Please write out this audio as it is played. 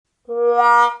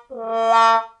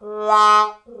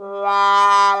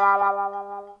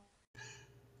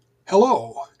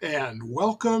Hello, and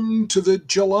welcome to the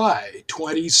July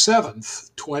 27th,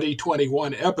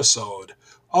 2021 episode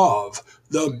of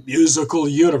The Musical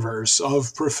Universe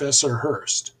of Professor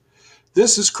Hurst.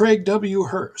 This is Craig W.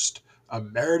 Hurst,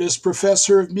 Emeritus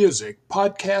Professor of Music,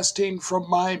 podcasting from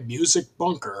my music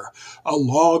bunker,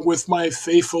 along with my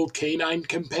faithful canine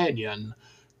companion,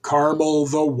 Carmel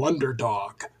the Wonder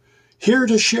Dog, here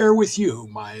to share with you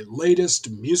my latest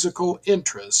musical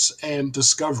interests and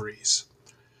discoveries.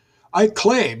 I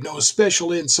claim no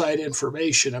special inside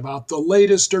information about the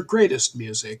latest or greatest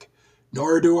music,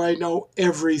 nor do I know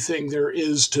everything there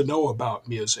is to know about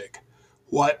music.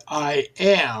 What I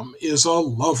am is a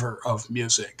lover of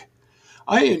music.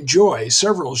 I enjoy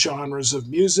several genres of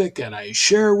music, and I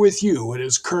share with you what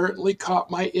has currently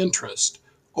caught my interest: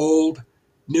 old,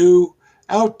 new,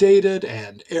 outdated,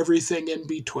 and everything in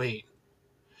between.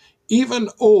 Even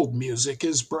old music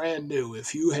is brand new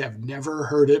if you have never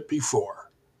heard it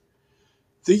before.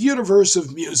 The universe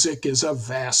of music is a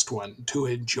vast one to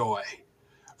enjoy.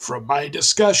 From my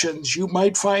discussions, you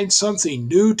might find something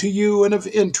new to you and of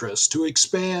interest to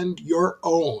expand your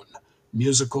own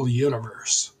musical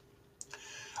universe.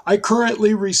 I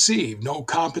currently receive no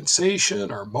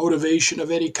compensation or motivation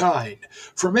of any kind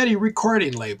from any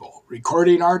recording label,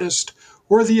 recording artist,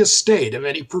 or the estate of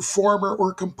any performer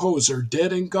or composer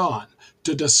dead and gone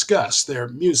to discuss their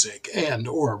music and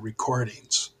or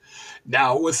recordings.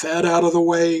 Now, with that out of the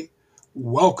way,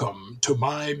 welcome to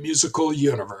my musical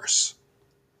universe.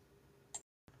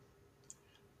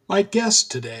 My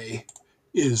guest today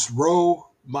is Ro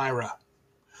Myra.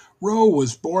 Ro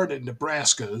was born in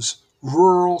Nebraska's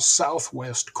rural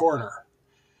southwest corner.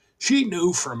 She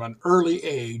knew from an early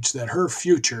age that her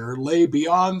future lay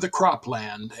beyond the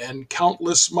cropland and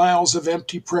countless miles of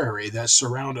empty prairie that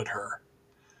surrounded her.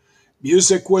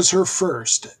 Music was her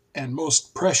first and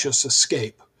most precious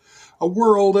escape, a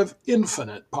world of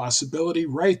infinite possibility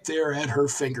right there at her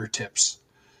fingertips,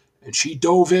 and she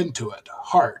dove into it,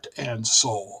 heart and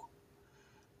soul.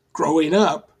 Growing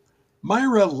up,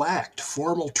 Myra lacked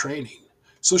formal training,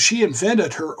 so she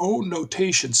invented her own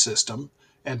notation system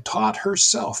and taught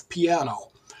herself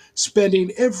piano,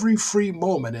 spending every free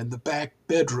moment in the back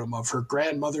bedroom of her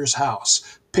grandmother's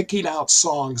house, picking out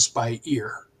songs by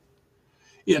ear.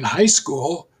 In high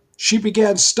school, she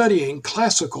began studying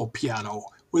classical piano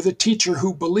with a teacher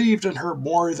who believed in her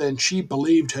more than she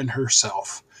believed in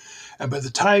herself. And by the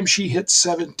time she hit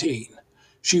 17,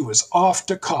 she was off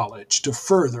to college to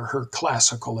further her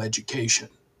classical education.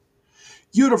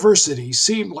 University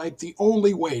seemed like the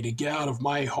only way to get out of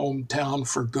my hometown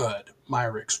for good,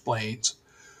 Myra explains,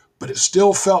 but it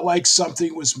still felt like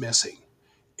something was missing.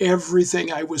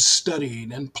 Everything I was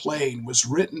studying and playing was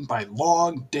written by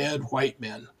long dead white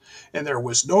men, and there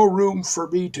was no room for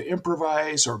me to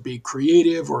improvise or be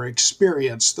creative or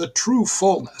experience the true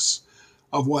fullness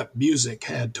of what music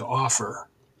had to offer.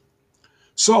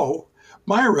 So,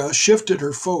 Myra shifted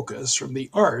her focus from the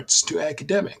arts to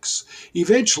academics,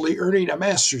 eventually earning a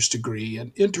master's degree in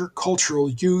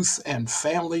intercultural youth and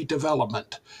family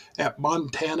development at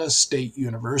Montana State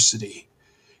University.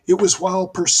 It was while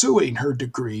pursuing her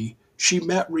degree she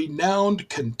met renowned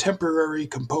contemporary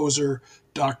composer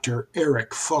Dr.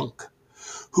 Eric Funk,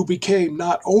 who became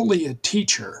not only a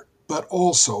teacher but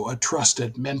also a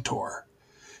trusted mentor.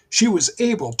 She was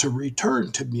able to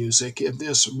return to music in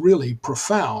this really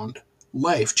profound,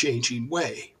 life-changing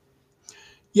way.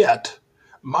 Yet,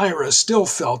 Myra still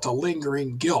felt a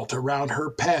lingering guilt around her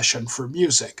passion for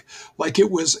music, like it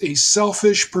was a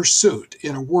selfish pursuit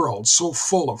in a world so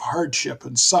full of hardship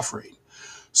and suffering.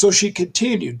 So she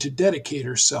continued to dedicate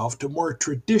herself to more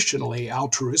traditionally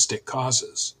altruistic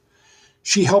causes.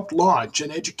 She helped launch an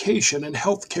education and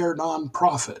healthcare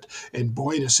nonprofit in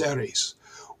Buenos Aires,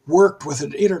 worked with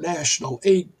an international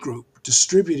aid group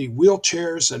distributing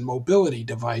wheelchairs and mobility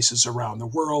devices around the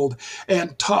world,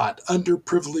 and taught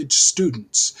underprivileged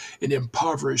students in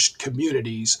impoverished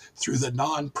communities through the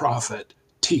nonprofit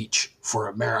Teach for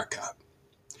America.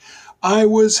 I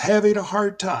was having a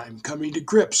hard time coming to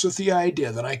grips with the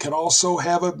idea that I could also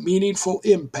have a meaningful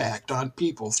impact on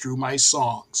people through my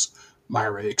songs,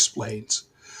 Myra explains.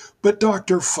 But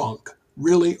Dr. Funk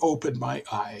really opened my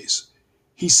eyes.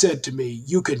 He said to me,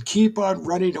 "You can keep on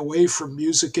running away from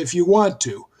music if you want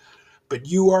to, but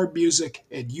you are music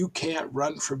and you can't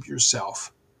run from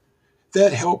yourself."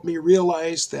 That helped me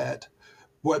realize that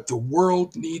what the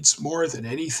world needs more than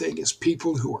anything is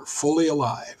people who are fully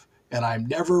alive, and I'm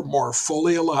never more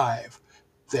fully alive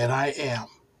than I am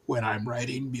when I'm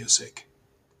writing music.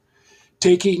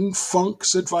 Taking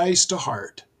Funk's advice to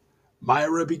heart,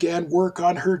 Myra began work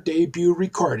on her debut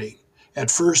recording, at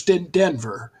first in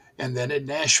Denver and then in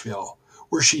Nashville,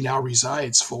 where she now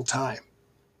resides full time.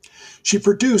 She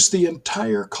produced the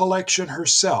entire collection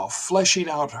herself, fleshing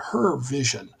out her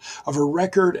vision of a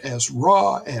record as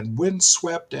raw and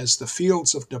windswept as the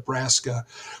fields of Nebraska,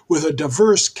 with a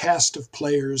diverse cast of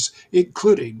players,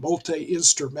 including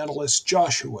multi-instrumentalist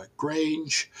Joshua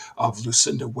Grange of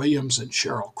Lucinda Williams and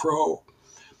Sheryl Crow,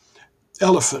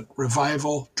 Elephant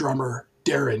Revival drummer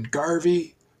Darren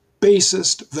Garvey,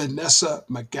 bassist Vanessa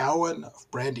McGowan of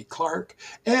Brandy Clark,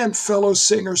 and fellow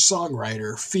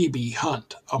singer-songwriter Phoebe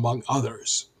Hunt, among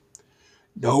others.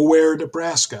 Nowhere,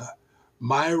 Nebraska,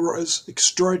 Myra's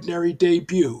extraordinary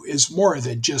debut is more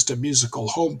than just a musical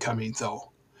homecoming,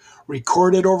 though.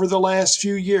 Recorded over the last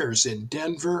few years in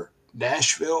Denver,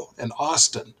 Nashville, and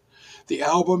Austin, the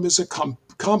album is a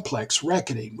complex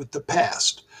reckoning with the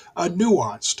past, a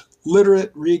nuanced,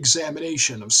 literate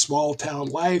re-examination of small-town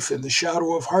life in the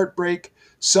shadow of heartbreak,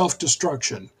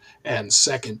 self-destruction, and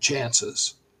second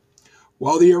chances.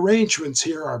 While the arrangements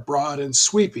here are broad and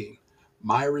sweeping,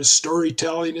 Myra's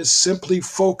storytelling is simply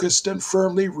focused and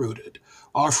firmly rooted,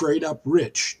 offering up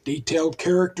rich, detailed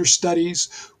character studies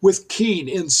with keen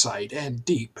insight and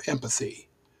deep empathy.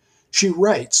 She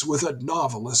writes with a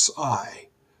novelist's eye,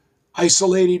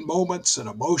 isolating moments and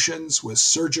emotions with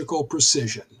surgical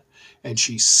precision, and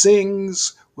she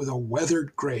sings with a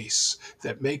weathered grace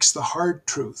that makes the hard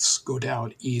truths go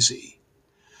down easy.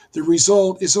 The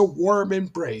result is a warm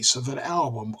embrace of an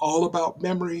album all about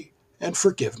memory and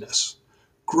forgiveness,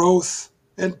 growth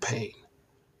and pain,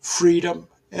 freedom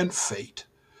and fate.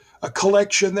 A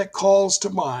collection that calls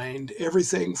to mind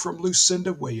everything from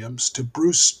Lucinda Williams to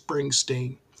Bruce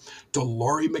Springsteen to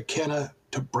Lori McKenna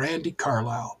to Brandy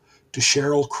Carlisle to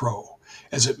Sheryl Crow,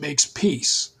 as it makes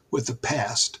peace with the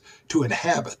past to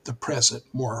inhabit the present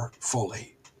more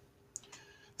fully.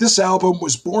 This album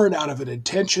was born out of an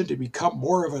intention to become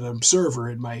more of an observer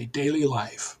in my daily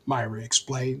life, Myra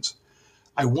explains.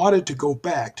 I wanted to go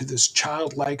back to this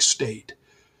childlike state,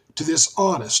 to this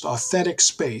honest, authentic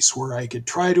space where I could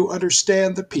try to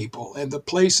understand the people and the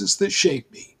places that shape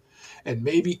me, and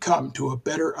maybe come to a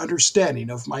better understanding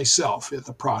of myself in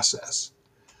the process.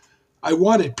 I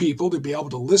wanted people to be able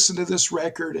to listen to this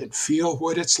record and feel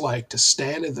what it's like to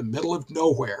stand in the middle of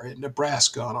nowhere in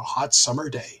Nebraska on a hot summer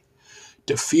day,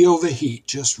 to feel the heat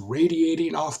just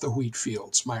radiating off the wheat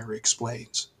fields, Myra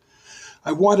explains.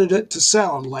 I wanted it to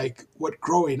sound like what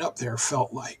growing up there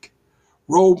felt like.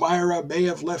 Ro Myra may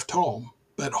have left home,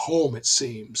 but home, it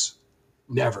seems,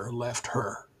 never left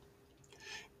her.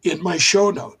 In my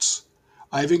show notes,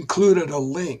 I've included a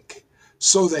link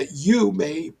so that you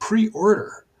may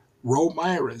pre-order Ro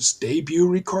Myra's debut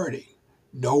recording,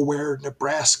 Nowhere,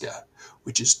 Nebraska,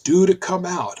 which is due to come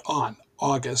out on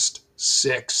August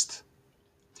 6th.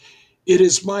 It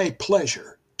is my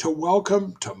pleasure to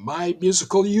welcome to my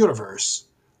musical universe,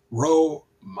 Ro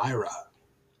Myra.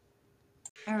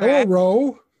 All Hello, right.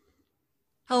 Ro.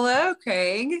 Hello,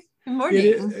 Craig. Good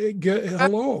morning.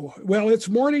 Hello. Well, it's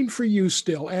morning for you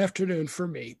still, afternoon for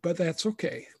me, but that's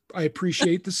okay. I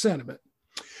appreciate the sentiment.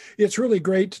 It's really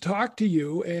great to talk to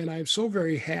you, and I'm so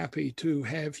very happy to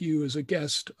have you as a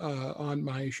guest on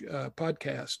my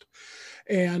podcast.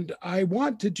 And I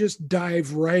want to just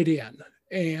dive right in.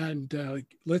 And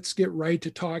let's get right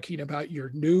to talking about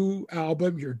your new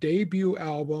album, your debut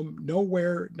album,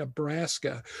 Nowhere,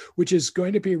 Nebraska, which is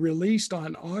going to be released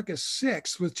on August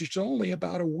 6th, which is only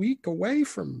about a week away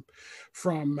from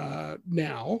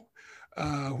now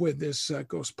when this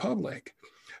goes public.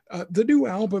 The new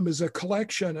album is a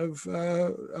collection of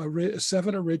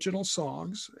 7 original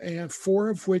songs, and 4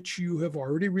 of which you have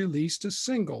already released as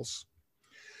singles.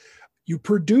 You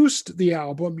produced the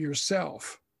album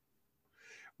yourself,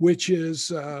 which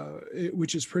is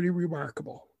pretty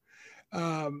remarkable.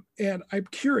 And I'm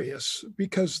curious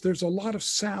because there's a lot of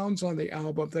sounds on the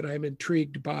album that I'm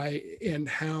intrigued by in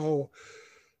how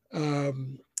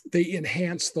they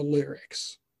enhance the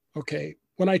lyrics. Okay.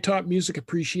 When I taught music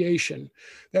appreciation,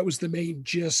 that was the main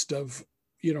gist of,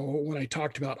 when I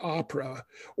talked about opera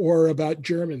or about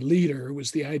German Lieder,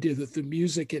 was the idea that the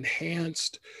music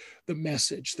enhanced the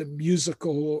message, the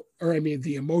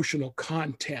emotional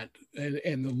content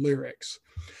and the lyrics.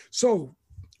 So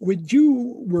when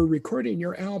you were recording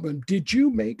your album, did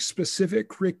you make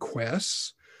specific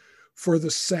requests for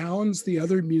the sounds the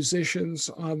other musicians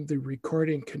on the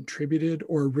recording contributed,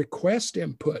 or request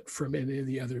input from any of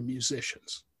the other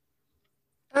musicians?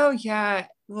 Oh, yeah.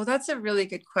 Well, that's a really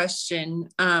good question.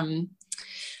 I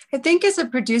think as a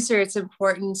producer, it's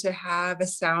important to have a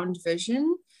sound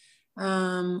vision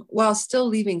while still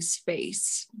leaving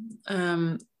space.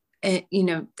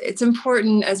 it's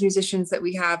important as musicians that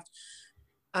we have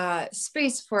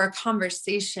space for a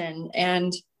conversation.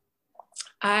 And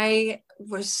I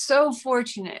was so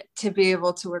fortunate to be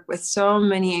able to work with so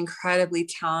many incredibly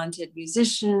talented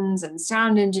musicians and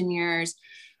sound engineers.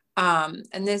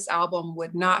 And this album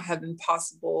would not have been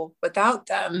possible without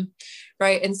them,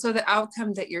 right? And so the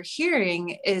outcome that you're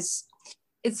hearing is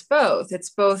it's both. It's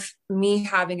both me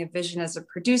having a vision as a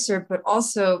producer, but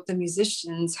also the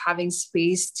musicians having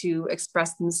space to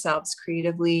express themselves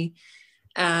creatively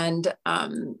and,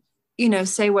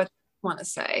 say what they want to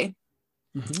say.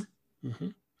 Mm-hmm. Mm-hmm.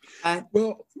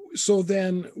 Well, so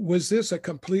then was this a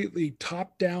completely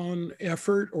top-down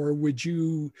effort, or would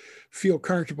you feel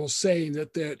comfortable saying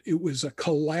that it was a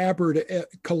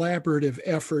collaborative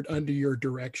effort under your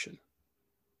direction?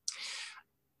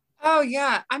 Oh,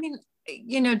 yeah. I mean,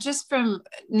 just from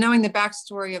knowing the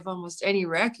backstory of almost any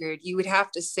record, you would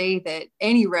have to say that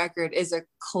any record is a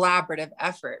collaborative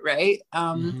effort, right?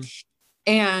 Mm-hmm.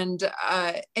 And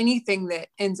anything that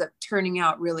ends up turning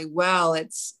out really well,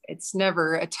 it's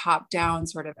never a top-down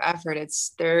sort of effort.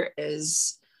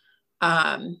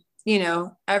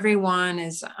 Everyone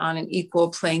is on an equal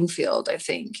playing field, I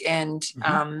think, and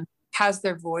Mm-hmm. has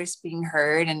their voice being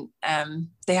heard, and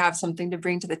they have something to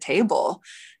bring to the table.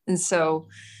 And so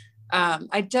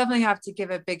I definitely have to give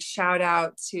a big shout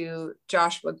out to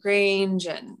Joshua Grange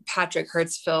and Patrick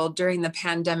Hertzfeld during the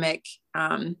pandemic.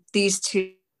 These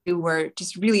two were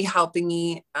just really helping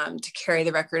me to carry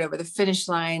the record over the finish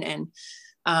line. And,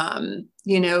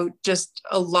 just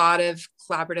a lot of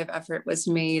collaborative effort was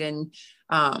made. And,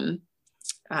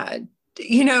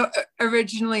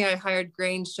 originally I hired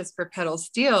Grange just for pedal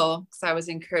steel because I was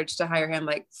encouraged to hire him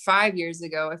like 5 years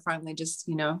ago. I finally just,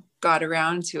 got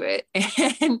around to it.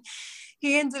 And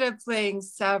he ended up playing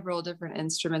several different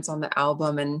instruments on the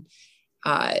album, and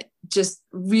just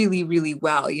really, really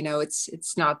well.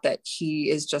 It's not that he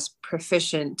is just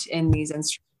proficient in these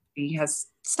instruments. He has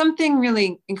something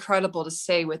really incredible to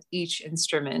say with each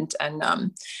instrument.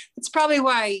 And it's probably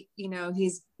why,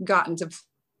 he's gotten to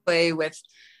play with,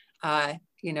 and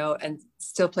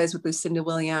still plays with Lucinda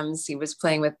Williams. He was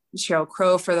playing with Sheryl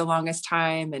Crow for the longest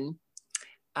time, and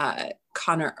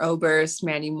Conor Oberst,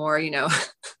 Mandy Moore,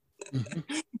 Mm-hmm.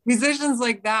 musicians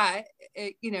like that,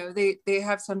 they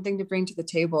have something to bring to the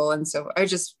table. And so I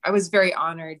was very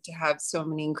honored to have so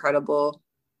many incredible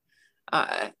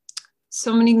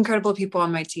people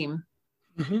on my team.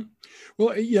 Mm-hmm.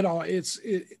 Well,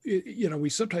 we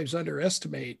sometimes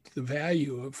underestimate the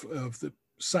value of the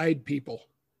side people.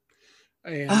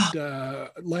 And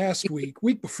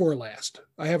week before last,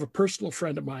 I have a personal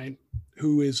friend of mine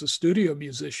who is a studio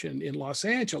musician in Los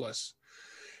Angeles,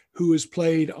 who has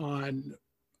played on,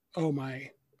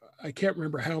 I can't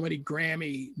remember how many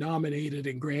Grammy nominated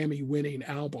and Grammy winning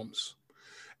albums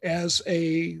as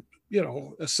a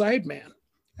sideman.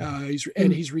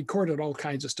 He's recorded all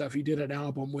kinds of stuff. He did an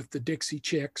album with the Dixie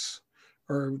Chicks,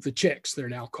 or the Chicks, they're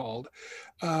now called.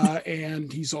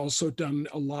 And he's also done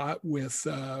a lot with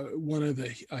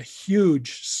a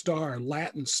huge star,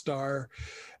 Latin star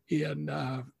in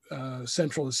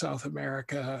Central and South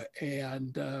America.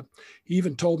 And he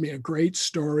even told me a great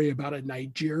story about a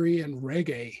Nigerian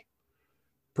reggae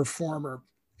performer.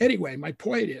 Anyway, my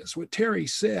point is what Terry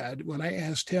said when I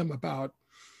asked him about,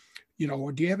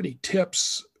 do you have any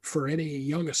tips for any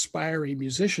young aspiring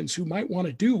musicians who might want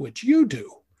to do what you do?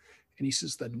 And he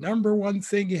says, the number one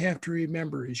thing you have to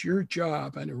remember is your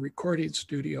job in a recording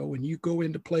studio when you go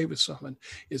in to play with someone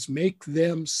is make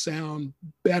them sound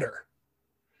better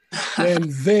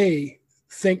than they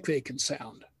think they can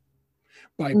sound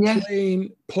by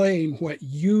playing what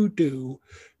you do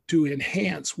to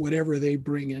enhance whatever they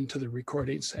bring into the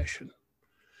recording session.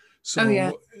 So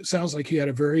it sounds like you had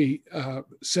a very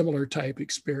similar type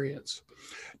experience.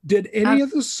 Did any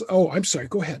of this? Oh, I'm sorry.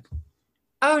 Go ahead.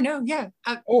 Oh, no. Yeah.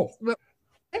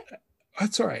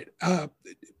 That's all right.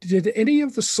 Did any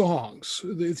of the songs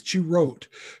that you wrote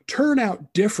turn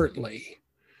out differently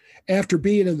after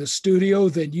being in the studio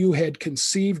than you had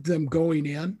conceived them going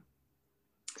in?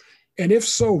 And if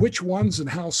so, which ones and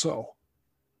how so?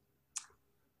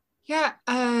 Yeah,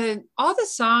 all the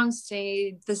songs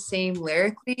stayed the same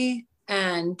lyrically,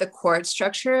 and the chord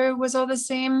structure was all the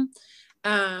same.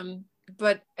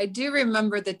 But I do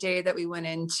remember the day that we went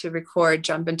in to record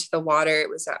Jump Into the Water. It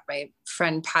was at my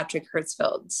friend Patrick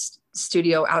Hertzfeld's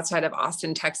studio outside of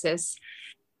Austin, Texas.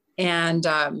 And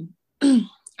I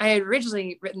had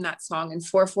originally written that song in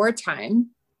 4/4 time,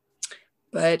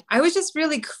 but I was just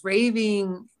really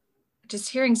craving just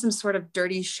hearing some sort of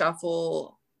dirty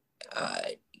shuffle,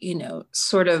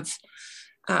 sort of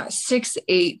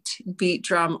 6/8 beat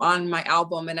drum on my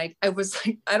album. And I was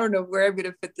like, I don't know where I'm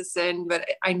going to fit this in, but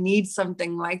I need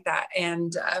something like that.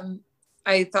 And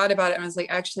I thought about it and I was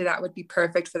like, actually, that would be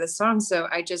perfect for the song. So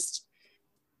I just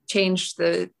changed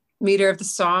the meter of the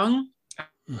song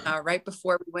right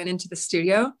before we went into the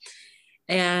studio.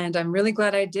 And I'm really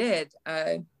glad I did.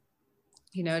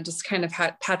 Just kind of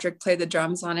had Patrick play the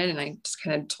drums on it, and I just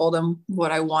kind of told him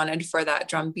what I wanted for that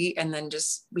drum beat, and then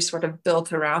we sort of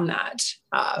built around that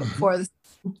for the.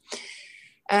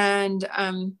 And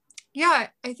I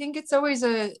think it's always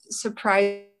a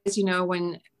surprise,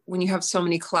 when you have so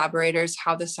many collaborators,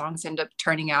 how the songs end up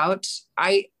turning out.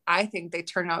 I think they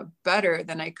turn out better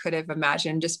than I could have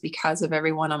imagined, just because of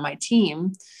everyone on my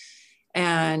team,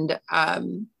 and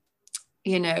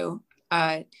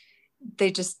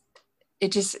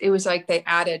it was like they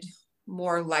added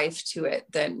more life to it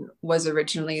than was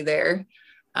originally there.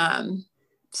 I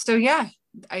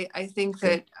think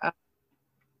that,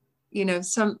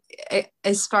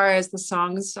 as far as the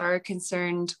songs are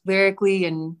concerned, lyrically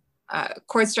and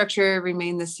chord structure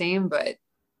remain the same, but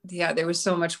there was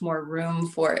so much more room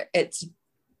for it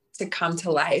to come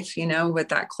to life, with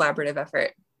that collaborative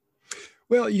effort.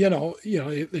 Well,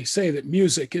 they say that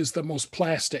music is the most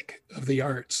plastic of the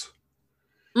arts.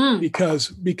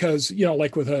 Because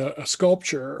like with a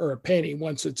sculpture or a painting,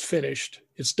 once it's finished,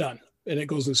 it's done and it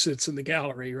goes and sits in the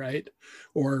gallery, right?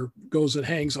 Or goes and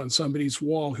hangs on somebody's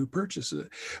wall who purchases it.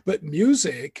 But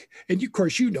music, and of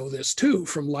course, this too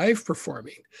from live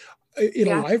performing. In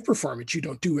a live performance, you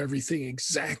don't do everything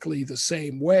exactly the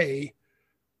same way,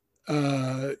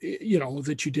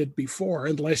 that you did before,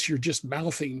 unless you're just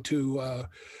mouthing to, a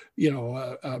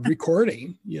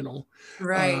recording,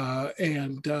 Right.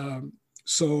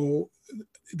 So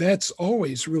that's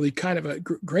always really kind of a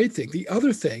great thing. The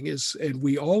other thing is, and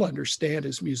we all understand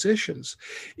as musicians,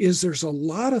 is there's a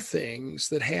lot of things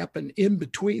that happen in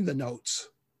between the notes,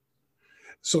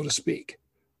 so to speak,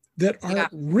 that aren't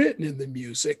written in the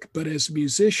music, but as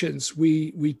musicians,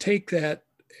 we take that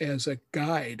as a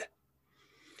guide.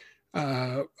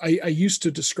 I used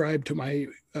to describe to my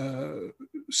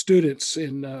students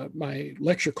in my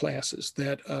lecture classes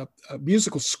that a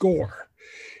musical score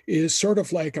is sort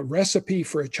of like a recipe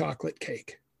for a chocolate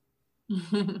cake.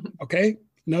 Okay?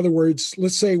 In other words,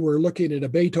 let's say we're looking at a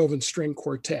Beethoven string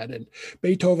quartet, and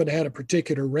Beethoven had a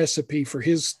particular recipe for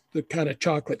the kind of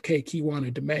chocolate cake he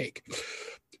wanted to make.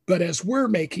 But as we're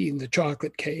making the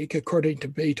chocolate cake according to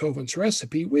Beethoven's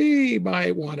recipe, we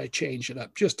might want to change it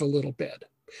up just a little bit.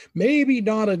 Maybe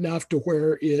not enough to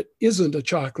where it isn't a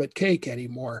chocolate cake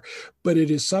anymore, but it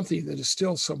is something that is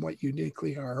still somewhat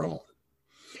uniquely our own.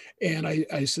 And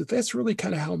I said, that's really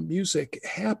kind of how music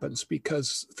happens,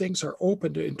 because things are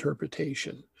open to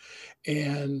interpretation,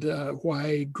 and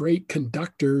why great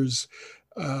conductors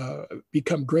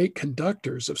become great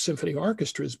conductors of symphony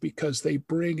orchestras, because they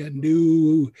bring a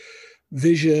new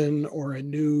vision or a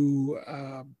new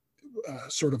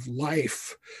sort of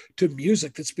life to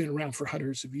music that's been around for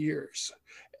hundreds of years.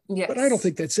 Yes. But I don't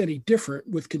think that's any different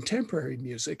with contemporary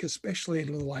music, especially in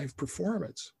a live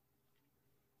performance.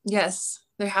 Yes,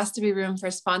 there has to be room for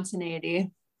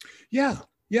spontaneity. Yeah.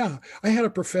 I had a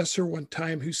professor one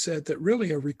time who said that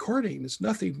really a recording is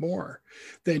nothing more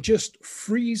than just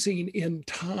freezing in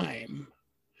time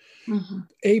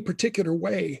a particular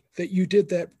way that you did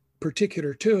that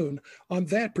particular tune on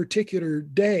that particular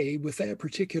day with that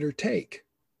particular take.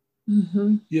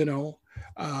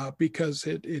 Because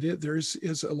there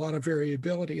is a lot of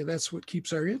variability, and that's what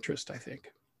keeps our interest, I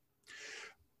think.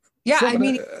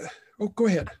 Go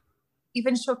ahead.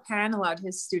 Even Chopin allowed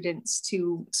his students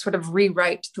to sort of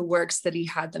rewrite the works that he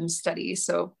had them study.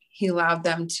 So he allowed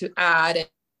them to add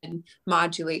and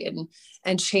modulate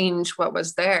and change what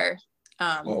was there,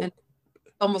 and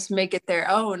almost make it their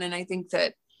own. And I think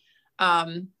that,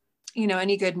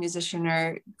 any good musician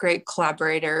or great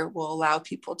collaborator will allow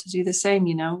people to do the same,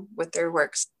 with their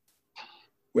works.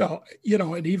 Well,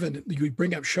 and even you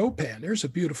bring up Chopin, there's a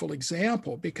beautiful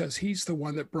example, because he's the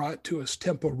one that brought to us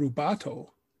tempo rubato,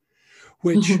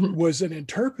 which was an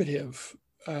interpretive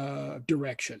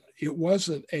direction. It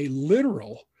wasn't a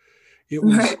literal. It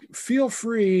was feel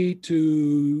free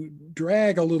to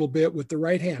drag a little bit with the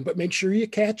right hand, but make sure you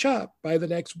catch up by the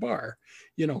next bar,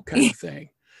 kind of thing.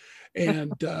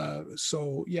 And there's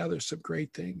some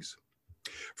great things.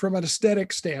 From an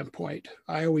aesthetic standpoint,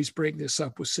 I always bring this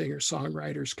up with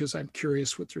singer-songwriters because I'm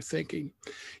curious what they're thinking.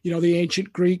 The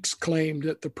ancient Greeks claimed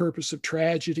that the purpose of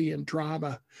tragedy and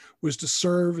drama was to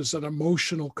serve as an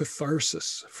emotional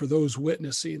catharsis for those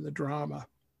witnessing the drama.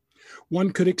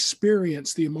 One could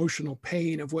experience the emotional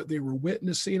pain of what they were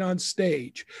witnessing on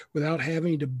stage without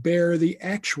having to bear the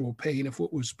actual pain of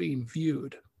what was being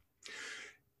viewed.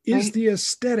 Is Right. the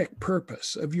aesthetic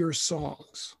purpose of your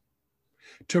songs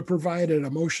to provide an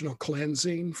emotional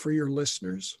cleansing for your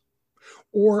listeners?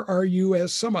 Or are you,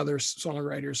 as some other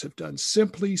songwriters have done,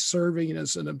 simply serving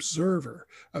as an observer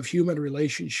of human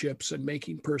relationships and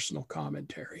making personal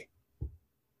commentary?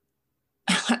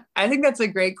 I think that's a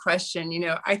great question.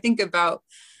 I think about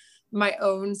my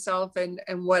own self and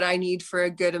what I need for a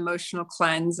good emotional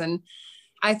cleanse. And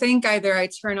I think either I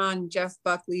turn on Jeff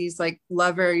Buckley's like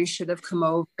Lover, You Should Have Come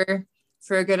Over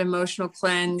for a good emotional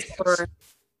cleanse, Yes. or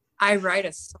I write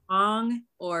a song,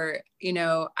 or,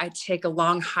 I take a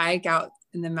long hike out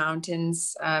in the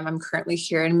mountains. I'm currently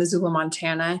here in Missoula,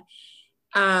 Montana.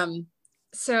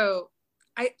 So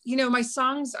my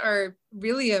songs are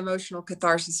really emotional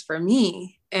catharsis for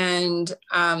me. And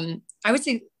I would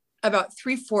say about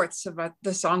 3/4 of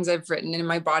the songs I've written in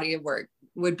my body of work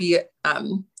would be,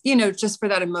 just for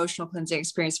that emotional cleansing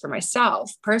experience for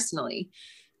myself personally.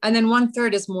 And then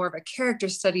 1/3 is more of a character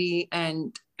study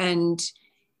and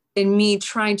in me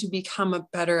trying to become a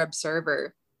better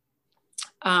observer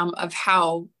of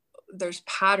how there's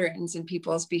patterns in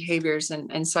people's behaviors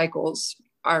and cycles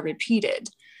are repeated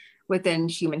within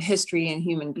human history and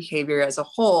human behavior as a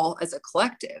whole, as a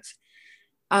collective.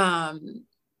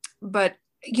 But,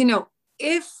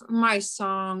 if my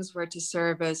songs were to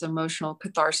serve as emotional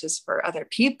catharsis for other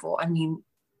people, I mean,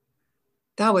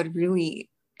 that would really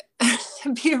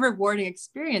be a rewarding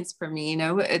experience for me,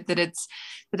 that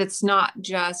it's not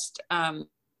just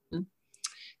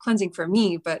cleansing for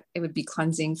me, but it would be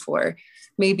cleansing for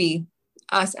maybe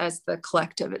us as the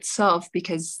collective itself,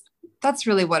 because that's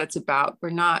really what it's about. We're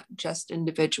not just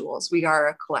individuals. We are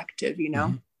a collective,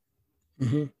 Mm-hmm.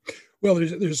 Mm-hmm. Well,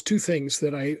 there's two things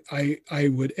that I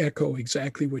would echo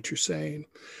exactly what you're saying.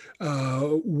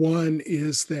 One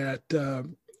is that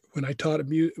when I taught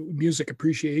music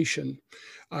appreciation,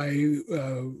 I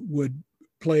would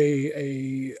play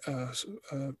a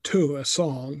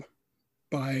song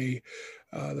by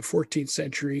the 14th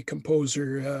century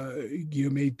composer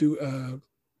it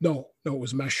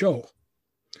was Machaut,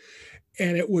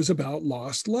 and it was about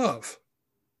lost love.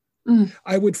 Mm.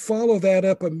 I would follow that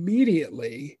up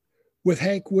immediately with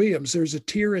Hank Williams, There's a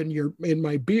Tear in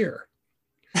My Beer.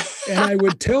 And I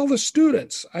would tell the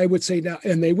students, I would say now,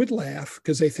 and they would laugh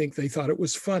because they thought it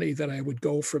was funny that I would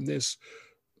go from this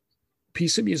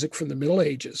piece of music from the Middle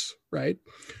Ages, right,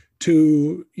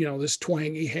 to, this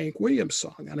twangy Hank Williams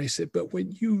song. And I said, but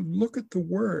when you look at the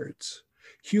words,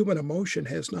 human emotion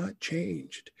has not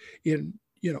changed in,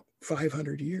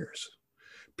 500 years.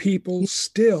 People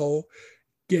still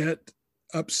get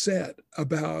upset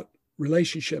about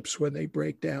relationships when they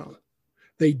break down.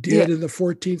 They did in the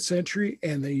 14th century,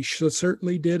 and they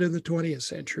certainly did in the 20th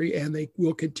century, and they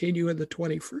will continue in the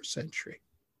 21st century.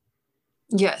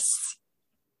 Yes.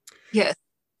 Yes.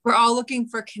 We're all looking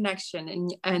for connection,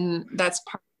 and that's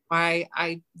part of why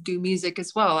I do music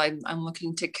as well. I'm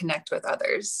looking to connect with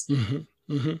others.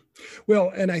 Mm-hmm, mm-hmm.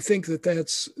 Well, and I think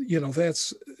that's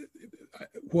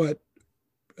what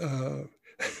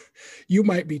you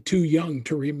might be too young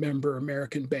to remember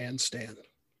American Bandstand,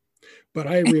 but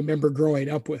I remember growing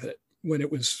up with it when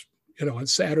it was, on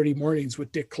Saturday mornings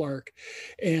with Dick Clark,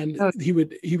 and he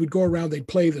would go around. They'd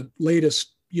play the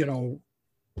latest,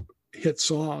 hit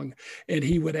song, and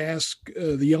he would ask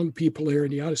the young people there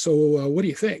in the audience, so what do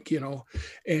you think?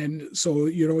 And so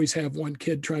you'd always have one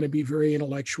kid trying to be very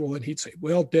intellectual, and he'd say,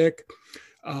 well, Dick,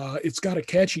 it's got a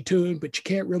catchy tune, but you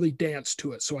can't really dance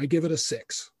to it, so I give it a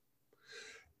 6.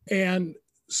 And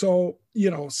so,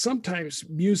 sometimes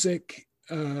music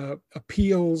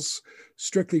appeals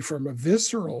strictly from a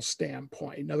visceral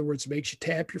standpoint. In other words, it makes you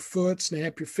tap your foot,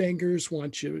 snap your fingers,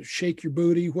 wants you to shake your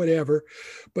booty, whatever.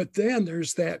 But then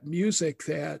there's that music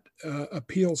that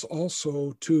appeals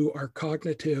also to our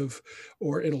cognitive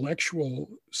or intellectual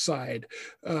side.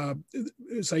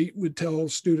 As I would tell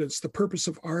students, the purpose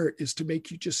of art is to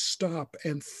make you just stop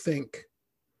and think,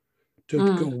 to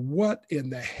go, what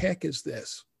in the heck is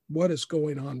this? What is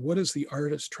going on? What is the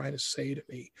artist trying to say to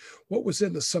me? What was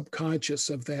in the subconscious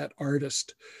of that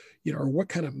artist, or what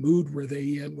kind of mood were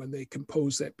they in when they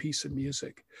composed that piece of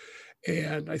music?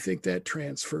 And I think that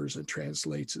transfers and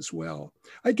translates as well.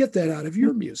 I get that out of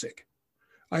your music.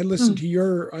 I listened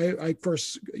to I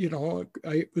first,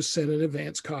 I was sent an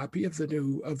advance copy of the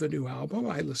new album.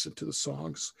 I listened to the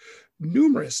songs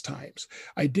numerous times.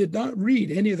 I did not read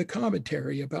any of the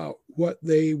commentary about what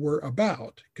they were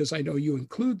about, because I know you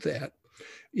include that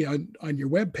on your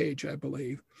webpage, I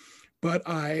believe. but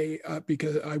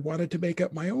because I wanted to make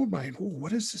up my own mind. Ooh,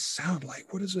 what does this sound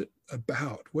like? What is it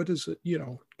about? What is it,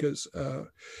 because,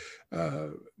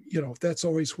 that's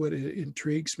always what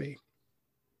intrigues me.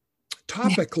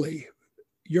 Topically,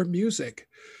 your music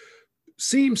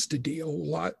seems to deal a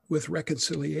lot with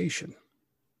reconciliation.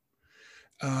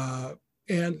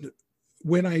 And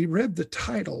when I read the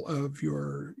title of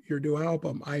your new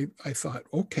album, I thought,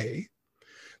 okay,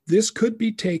 this could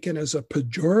be taken as a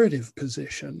pejorative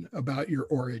position about your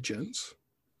origins.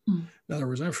 In other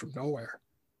words, I'm from nowhere.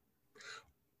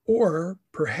 Or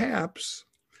perhaps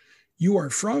you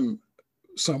are from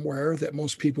somewhere that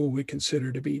most people would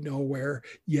consider to be nowhere,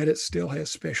 yet it still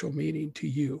has special meaning to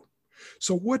you.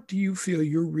 So what do you feel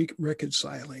you're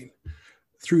reconciling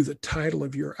through the title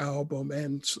of your album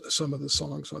and some of the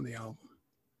songs on the album?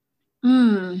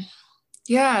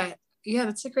 Yeah,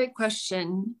 that's a great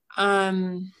question.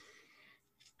 I'm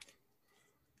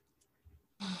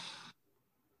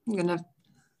gonna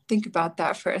think about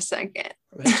that for a second.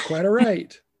 That's quite all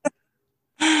right.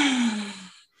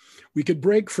 We could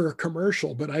break for a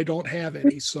commercial, but I don't have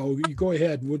any. So you go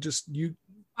ahead. We'll just, you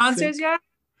sponsors think.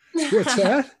 Yet? What's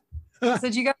that?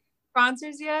 Did you got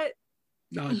sponsors yet?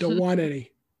 No, I don't want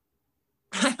any.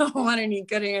 I don't want any.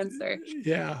 Good answer.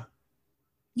 Yeah.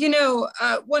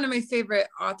 One of my favorite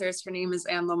authors, her name is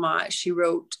Anne Lamott. She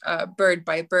wrote Bird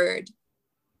by Bird.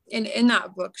 And in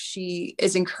that book, she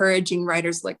is encouraging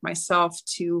writers like myself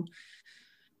to,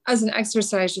 as an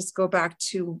exercise, just go back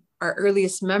to our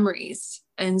earliest memories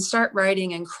and start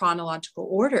writing in chronological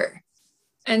order.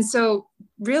 And so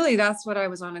really that's what I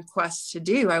was on a quest to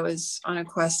do. I was on a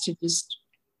quest to just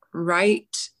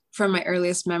write from my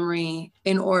earliest memory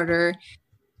in order.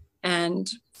 And,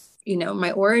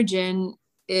 my origin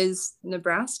is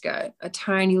Nebraska, a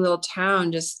tiny little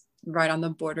town just right on the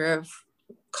border of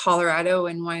Colorado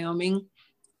and Wyoming.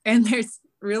 And there's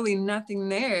really nothing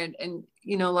there. And,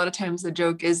 a lot of times the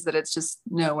joke is that it's just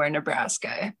nowhere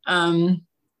Nebraska.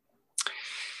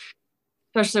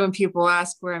 Especially when people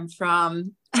ask where I'm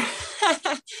from.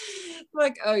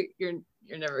 Like, oh, you're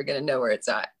never going to know where it's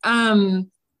at.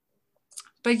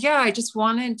 But yeah, I just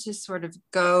wanted to sort of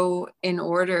go in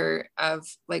order of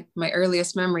like my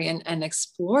earliest memory and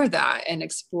explore that and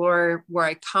explore where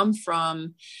I come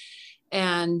from.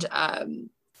 And,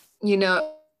 in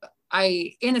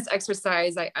this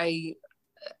exercise,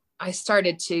 I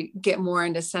started to get more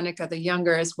into Seneca the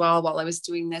Younger as well while I was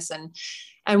doing this. And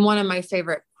one of my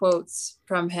favorite quotes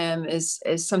from him is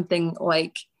something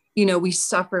like, we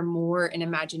suffer more in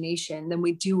imagination than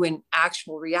we do in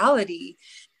actual reality.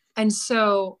 And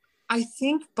so I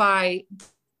think by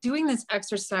doing this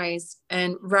exercise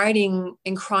and writing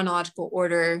in chronological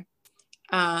order,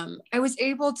 I was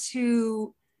able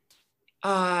to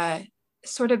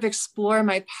sort of explore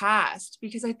my past,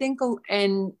 because I think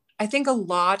a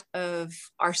lot of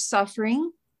our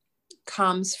suffering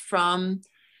comes from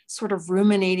sort of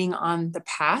ruminating on the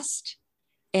past.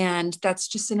 And that's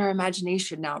just in our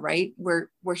imagination now, right? We're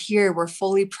here, we're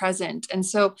fully present. And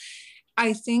so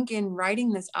I think in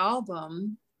writing this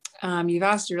album, you've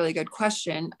asked a really good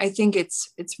question. I think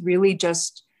it's really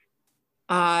just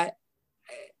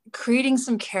creating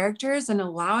some characters and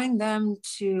allowing them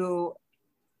to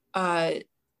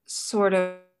sort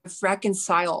of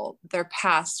reconcile their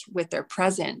past with their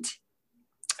present.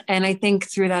 And I think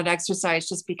through that exercise,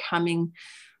 just becoming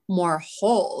more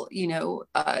whole,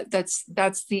 that's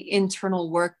the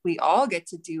internal work we all get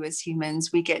to do as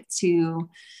humans. We get to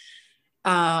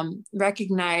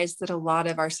recognize that a lot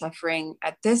of our suffering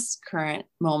at this current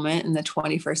moment in the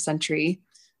 21st century,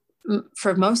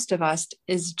 for most of us,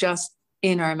 is just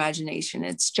in our imagination.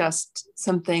 It's just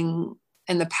something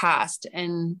in the past.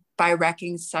 And by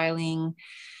reconciling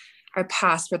our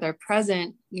past with our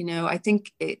present, I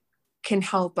think it can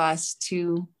help us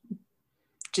to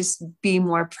just be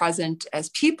more present as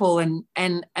people.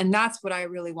 And that's what I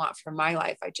really want for my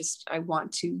life. I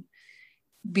want to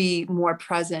be more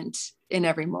present in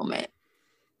every moment.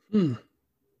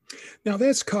 Now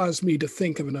that's caused me to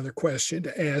think of another question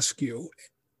to ask you.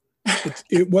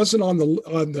 It wasn't on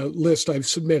the list I've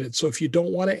submitted, so if you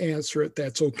don't want to answer it,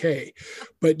 that's okay.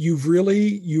 But you've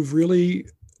really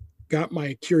got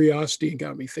my curiosity and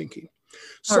got me thinking.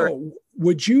 So, right.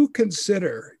 Would you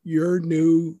consider your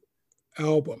new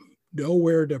album,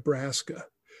 Nowhere, Nebraska,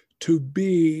 to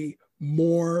be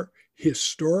more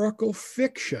historical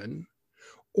fiction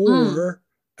or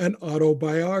an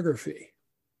autobiography?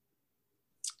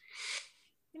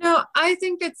 I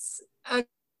think it's a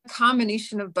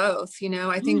combination of both.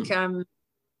 I think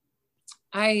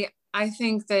I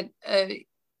think that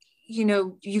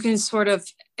you can sort of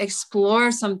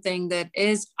explore something that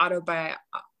is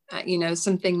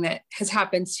something that has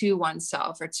happened to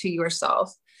oneself or to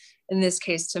yourself, in this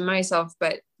case to myself,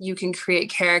 but you can create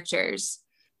characters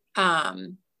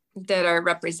that are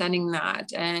representing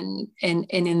that, and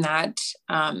in that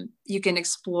you can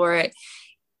explore it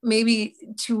maybe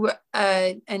to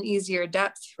an easier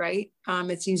depth, right?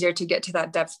 It's easier to get to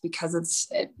that depth because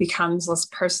it becomes less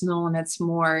personal, and it's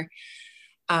more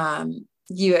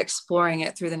you exploring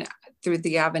it through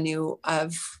the avenue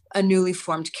of a newly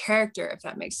formed character, if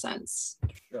that makes sense.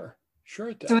 Sure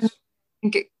it does. So I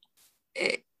think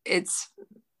it's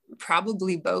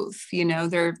probably both.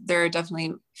 There are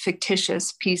definitely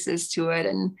fictitious pieces to it,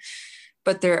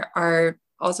 but there are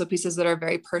also pieces that are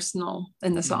very personal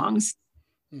in the songs.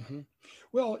 Mm-hmm.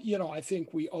 Well, I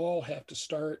think we all have to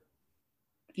start,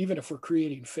 even if we're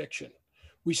creating fiction,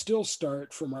 we still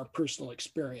start from our personal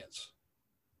experience.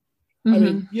 I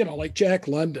mean, like Jack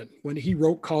London, when he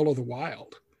wrote Call of the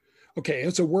Wild, okay,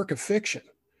 it's a work of fiction,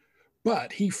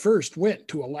 but he first went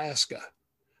to Alaska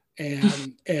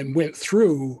and went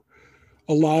through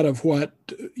a lot of what,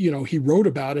 he wrote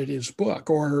about in his book.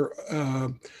 Or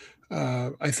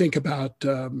I think about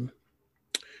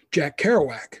Jack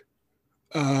Kerouac,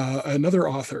 another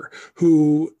author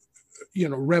who,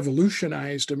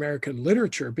 revolutionized American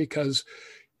literature, because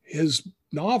his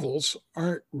novels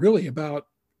aren't really about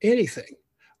anything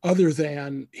other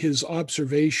than his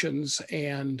observations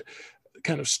and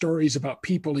kind of stories about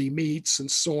people he meets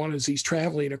and so on as he's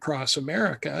traveling across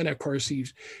America. And of course, he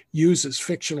uses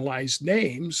fictionalized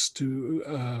names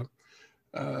to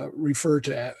refer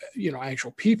to,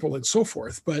 actual people and so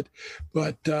forth. But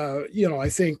I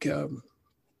think,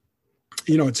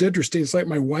 it's interesting. It's like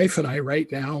my wife and I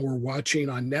right now, we're watching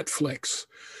on Netflix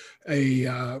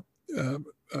a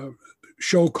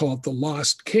show called The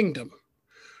Lost Kingdom,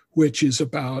 which is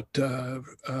about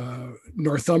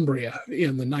Northumbria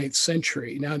in the 9th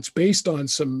century. Now, it's based on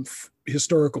some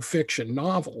historical fiction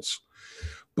novels,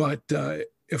 but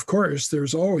of course,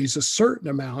 there's always a certain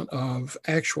amount of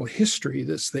actual history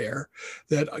that's there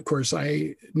that, of course,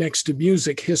 next to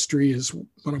music, history is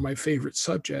one of my favorite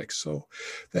subjects. So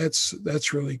that's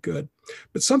really good.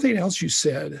 But something else you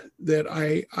said that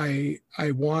I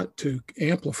want to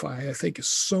amplify, I think is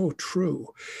so true,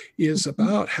 is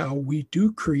about how we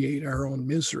do create our own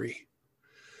misery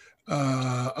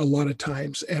a lot of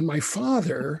times. And my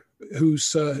father,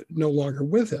 who's no longer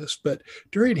with us, but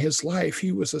during his life,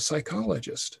 he was a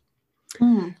psychologist.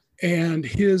 And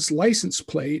his license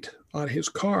plate on his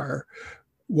car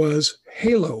was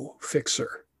Halo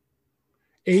Fixer,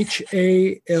 HALOFXR,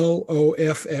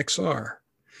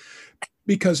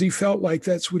 because he felt like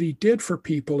that's what he did for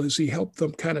people, is he helped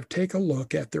them kind of take a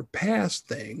look at their past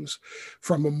things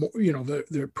from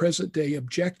their present day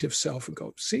objective self and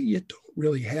go, see, you don't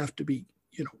really have to be,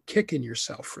 kicking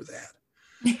yourself for that.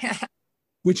 Yeah.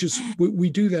 Which is,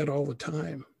 we do that all the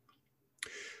time.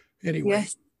 Anyway,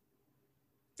 yes.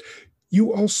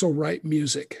 You also write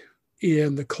music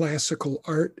in the classical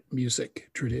art music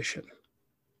tradition.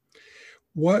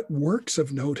 What works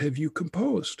of note have you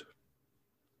composed?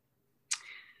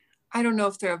 I don't know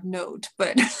if they're of note,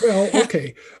 but well,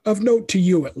 okay, of note to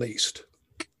you at least.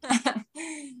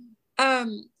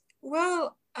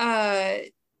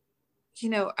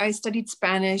 I studied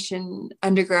Spanish in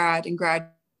undergrad and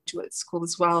graduate school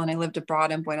as well, and I lived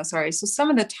abroad in Buenos Aires. So some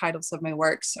of the titles of my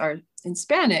works are in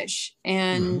Spanish,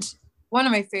 and one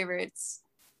of my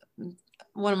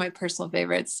personal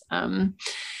favorites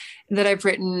that I've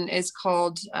written is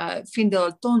called Fin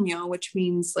del Otoño, which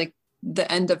means like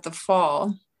the end of the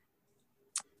fall.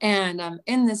 And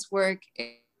in this work,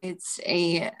 it's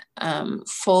a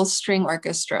full string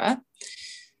orchestra,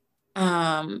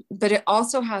 but it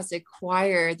also has a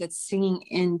choir that's singing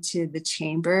into the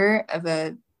chamber of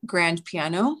a grand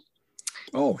piano.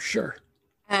 Oh, sure.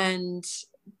 And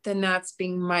then that's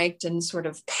being mic'd and sort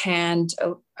of panned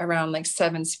around like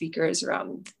 7 speakers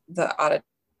around the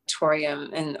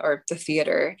auditorium or the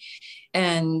theater.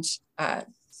 And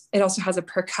it also has a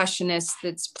percussionist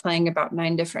that's playing about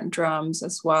 9 different drums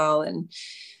as well. And,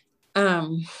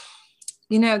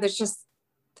 there's just,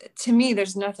 to me,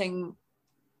 there's nothing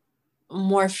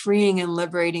more freeing and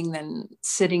liberating than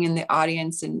sitting in the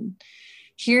audience and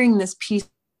hearing this piece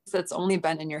that's only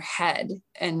been in your head,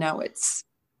 and now it's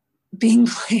being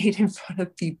played in front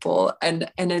of people,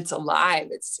 and it's alive.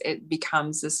 It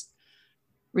becomes this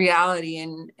reality,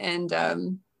 and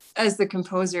as the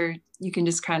composer, you can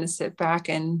just kind of sit back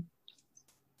and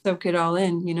soak it all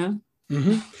in,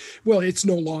 Well, it's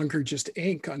no longer just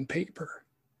ink on paper.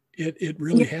 It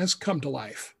really has come to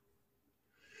life.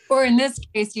 Or in this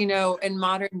case, in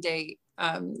modern day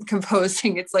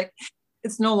composing, it's like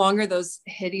it's no longer those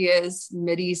hideous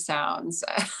MIDI sounds.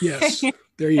 Yes,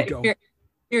 there you go.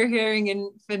 You're hearing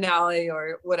in Finale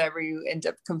or whatever you end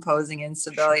up composing in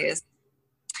Sibelius. Sure.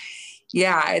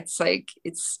 Yeah, it's like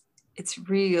it's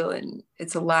real and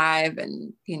it's alive,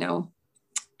 and you know,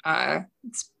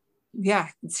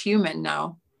 it's human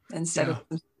now instead of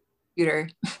computer.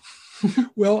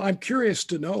 Well, I'm curious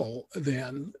to know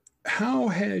then, how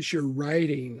has your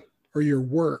writing or your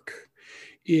work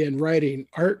in writing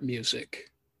art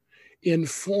music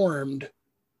informed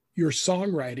your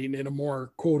songwriting in a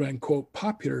more quote unquote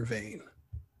popular vein?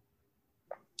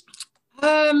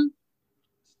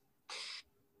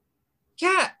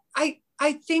 Yeah,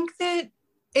 I think that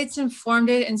it's informed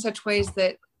it in such ways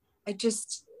that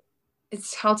it's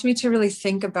helped me to really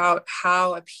think about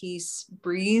how a piece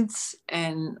breathes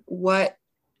and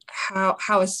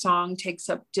how a song takes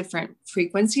up different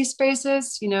frequency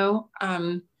spaces, you know,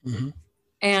 mm-hmm.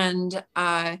 and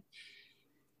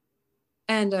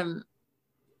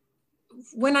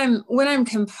when I'm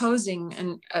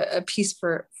composing a piece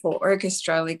for full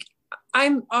orchestra, like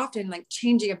I'm often like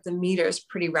changing up the meters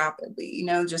pretty rapidly, you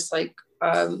know, just like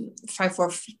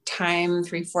 5/4 time,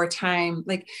 3/4 time.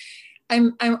 Like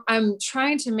I'm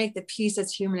trying to make the piece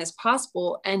as human as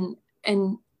possible, and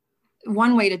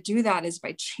one way to do that is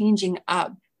by changing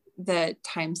up the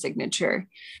time signature.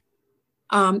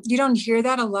 You don't hear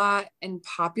that a lot in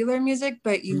popular music,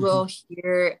 but you mm-hmm. will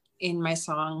hear in my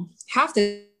song half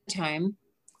the time.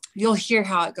 You'll hear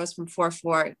how it goes from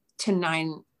 4/4 to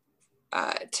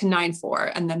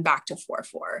 9/4 and then back to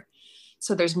 4/4.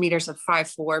 So there's meters of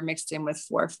 5/4 mixed in with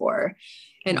 4/4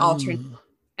 and alternate.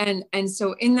 And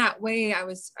so in that way,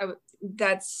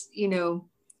 that's, you know,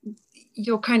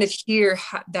 you'll kind of hear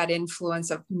that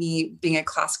influence of me being a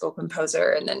classical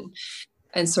composer, and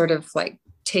sort of like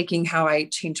taking how I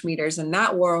change meters in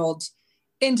that world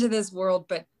into this world.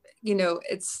 But, you know,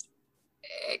 it's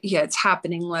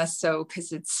happening less so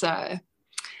because it's, I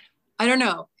don't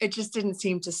know, it just didn't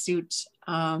seem to suit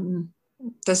all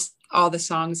the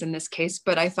songs in this case.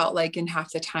 But I felt like in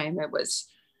half the time it was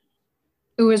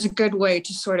a good way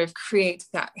to sort of create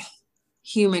that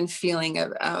human feeling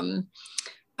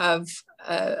of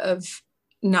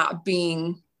not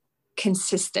being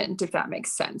consistent, if that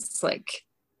makes sense. Like,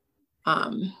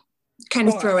 kind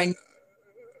of throwing.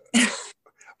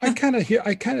 I kind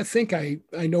of think I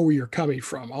know where you're coming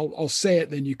from. I'll say it,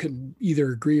 then you can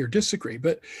either agree or disagree.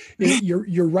 But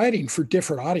you're writing for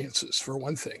different audiences, for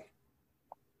one thing.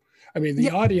 I mean, the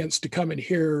audience to come and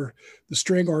hear the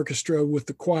string orchestra with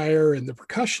the choir and the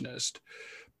percussionist,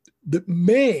 that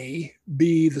may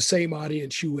be the same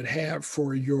audience you would have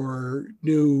for your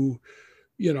new,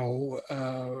 you know,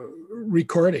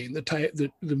 recording,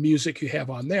 the music you have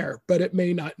on there, but it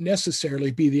may not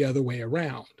necessarily be the other way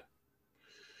around.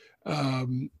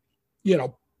 You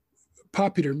know,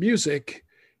 popular music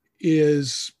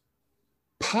is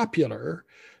popular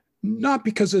not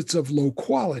because it's of low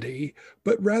quality,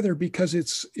 but rather because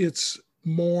it's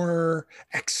more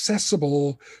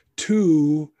accessible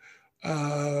to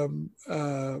a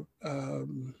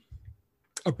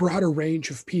broader range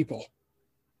of people.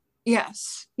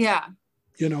 Yes. Yeah.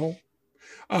 You know,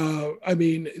 I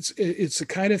mean, it's the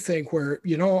kind of thing where,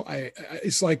 you know,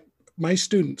 it's like my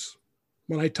students,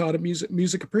 when I taught them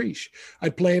music caprice,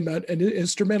 I'd play them an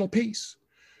instrumental piece.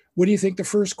 What do you think the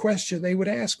first question they would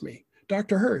ask me?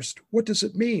 Dr. Hurst, what does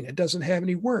it mean? It doesn't have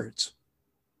any words.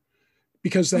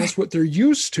 Because that's what they're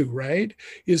used to, right?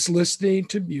 Is listening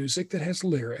to music that has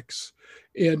lyrics,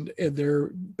 and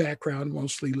their background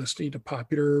mostly listening to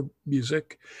popular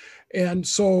music. And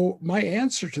so my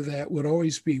answer to that would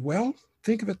always be, well,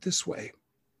 think of it this way.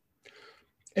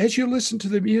 As you listen to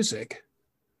the music,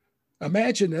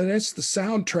 imagine that it's the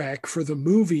soundtrack for the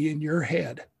movie in your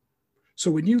head.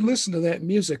 So when you listen to that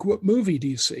music, what movie do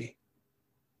you see?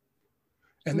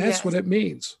 And that's what it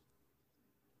means.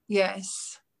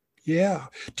 Yes. Yeah.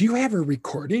 Do you have a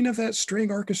recording of that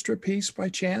string orchestra piece by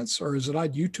chance, or is it on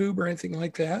YouTube or anything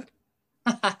like that?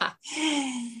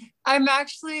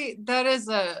 That is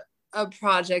a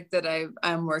project that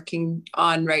I'm working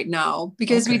on right now,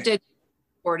 because we did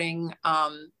recording,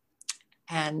 and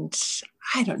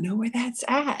I don't know where that's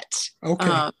at.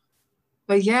 Okay.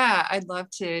 But yeah, I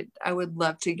would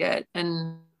love to get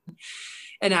an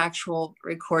actual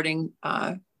recording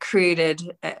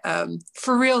created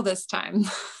for real this time.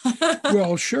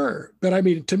 Well, sure. But I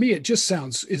mean, to me, it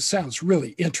sounds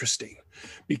really interesting.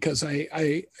 because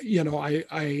I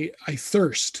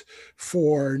thirst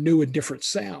for new and different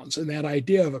sounds. And that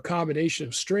idea of a combination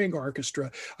of string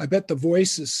orchestra, I bet the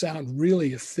voices sound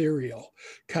really ethereal,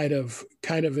 kind of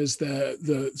as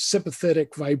the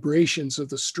sympathetic vibrations of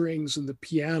the strings and the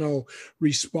piano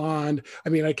respond. I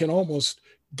mean, I can almost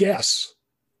guess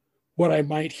what I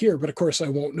might hear, but of course I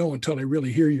won't know until I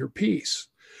really hear your piece,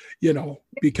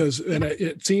 because and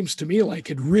it seems to me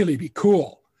like it'd really be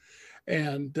cool.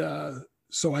 And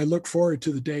so I look forward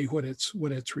to the day when it's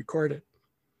recorded.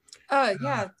 Oh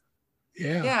yeah.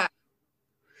 Yeah. Yeah.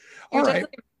 All You're right.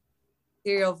 definitely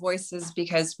ethereal voices,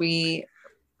 because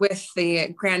with the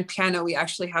grand piano, we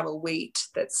actually have a weight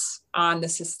that's on the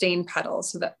sustain pedal.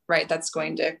 So that's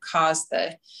going to cause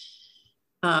the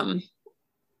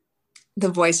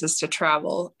voices to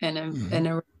travel in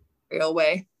a real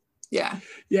way. Yeah.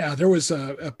 Yeah. There was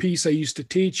a piece I used to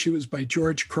teach. It was by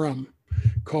George Crumb,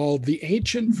 called The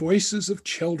Ancient Voices of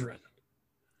Children.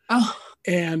 Oh.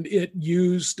 And it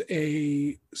used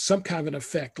some kind of an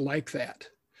effect like that.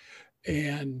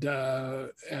 And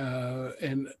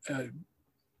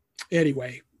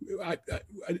anyway,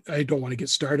 I don't want to get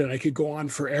started. I could go on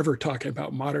forever talking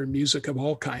about modern music of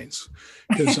all kinds,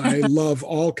 because I love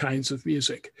all kinds of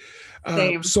music.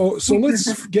 So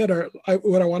let's get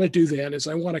what I want to do then is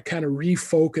I want to kind of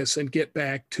refocus and get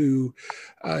back to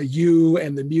you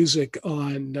and the music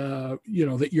on,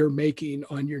 that you're making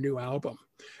on your new album.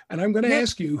 And I'm going to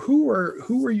ask you, who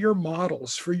are your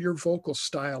models for your vocal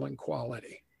style and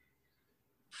quality?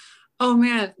 Oh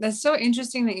man, that's so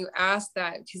interesting that you asked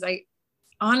that, because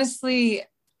honestly,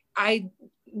 I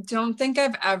don't think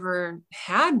I've ever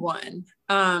had one.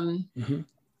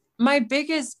 My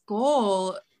biggest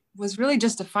goal was really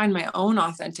just to find my own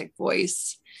authentic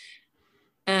voice.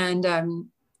 And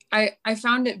I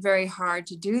found it very hard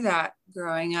to do that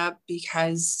growing up,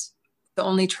 because the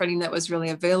only training that was really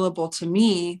available to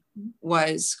me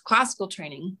was classical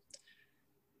training.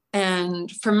 And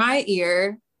for my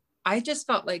ear, I just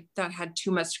felt like that had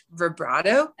too much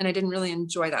vibrato, and I didn't really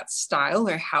enjoy that style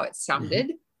or how it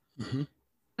sounded. And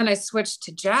I switched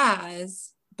to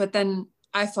jazz, but then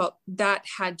I felt that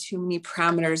had too many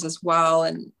parameters as well.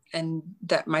 And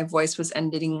that my voice was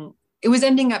ending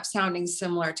up sounding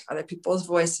similar to other people's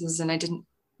voices. And I didn't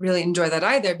really enjoy that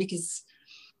either, because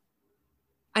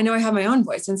I know I have my own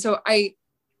voice. And so I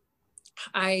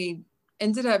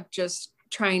ended up just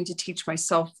trying to teach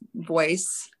myself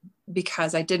voice,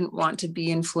 because I didn't want to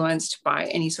be influenced by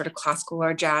any sort of classical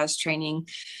or jazz training.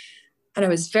 And I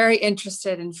was very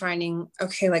interested in finding,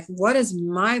 okay, like, what does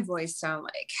my voice sound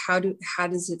like? How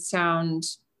does it sound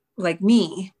like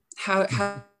me? How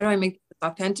do I make it as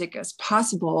authentic as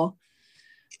possible?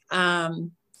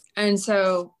 And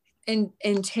so in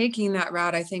taking that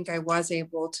route, I think I was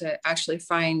able to actually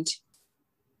find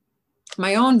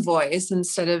my own voice,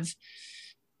 instead of,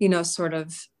 sort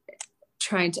of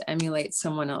trying to emulate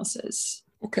someone else's.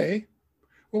 Okay.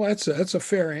 Well, that's a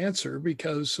fair answer,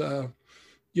 because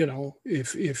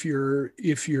if you're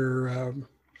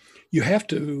you have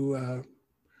to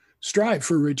strive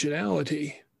for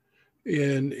originality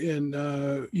in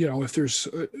if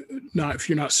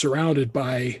you're not surrounded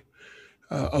by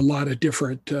a lot of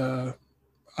different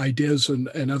ideas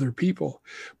and other people.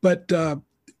 But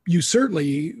you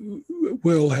certainly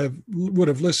would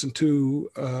have listened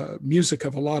to music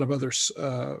of a lot of other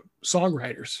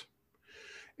songwriters.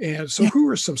 And so who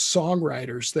are some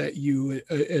songwriters that you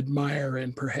admire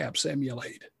and perhaps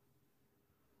emulate?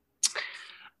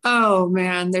 Oh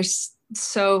man, there's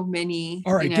so many.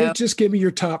 All right, just give me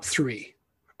your top three.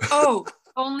 Oh,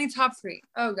 only top three.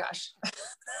 Oh gosh.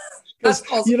 Because,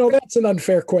 that's an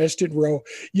unfair question, Ro.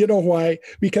 You know why?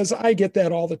 Because I get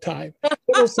that all the time.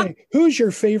 They'll say, who's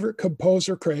your favorite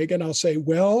composer, Craig? And I'll say,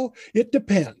 well, it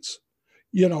depends.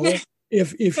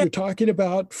 If you're talking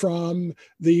about from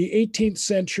the 18th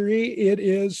century, it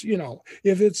is,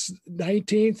 if it's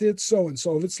 19th, it's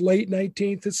so-and-so. If it's late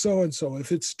 19th, it's so-and-so.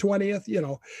 If it's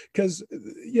 20th, because,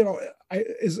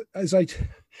 as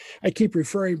I keep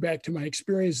referring back to my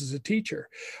experience as a teacher.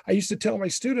 I used to tell my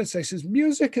students, I says,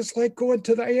 music is like going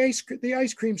to the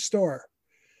ice cream store.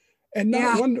 And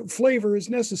not one flavor is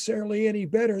necessarily any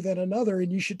better than another,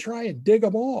 and you should try and dig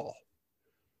them all.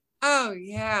 Oh,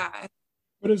 yeah.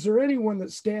 But is there anyone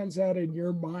that stands out in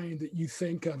your mind that you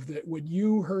think of that when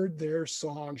you heard their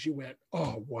songs, you went,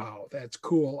 oh, wow, that's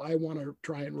cool. I want to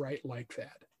try and write like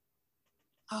that.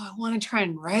 Oh, I want to try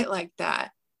and write like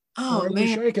that. Oh, I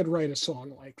man. wish I could write a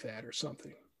song like that or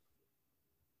something.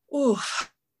 Oh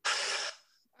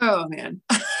man.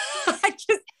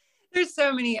 There's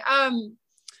so many.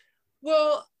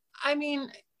 Well, I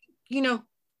mean,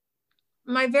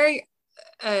 my very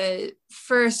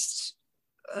first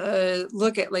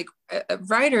look at like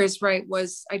writers, right,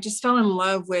 was I just fell in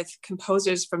love with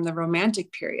composers from the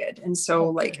Romantic period. And so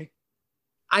like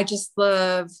I just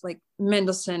love like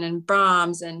Mendelssohn and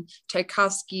Brahms and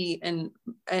Tchaikovsky and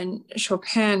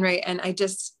Chopin, right? And I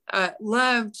just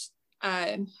loved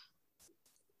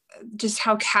just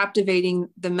how captivating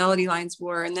the melody lines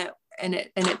were, and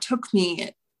it took me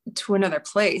to another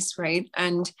place, right?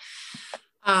 And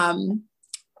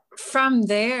from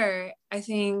there, I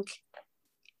think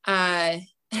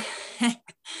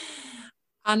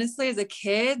honestly, as a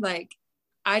kid, like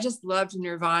I just loved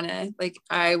Nirvana. Like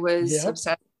I was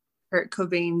obsessed with Kurt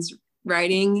Cobain's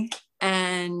writing,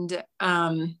 and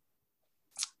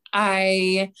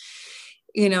I,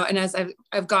 and as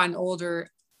I've gotten older,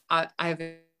 I've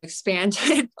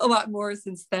expanded a lot more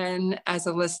since then as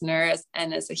a listener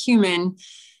and as a human.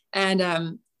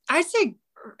 And I'd say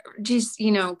just,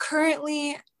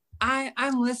 currently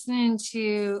I'm listening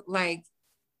to like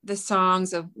the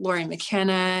songs of Ro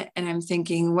Myra, and I'm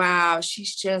thinking, wow,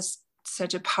 she's just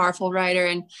such a powerful writer.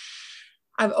 And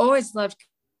I've always loved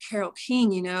Carole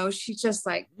King, she's just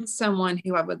like someone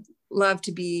who I would love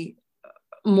to be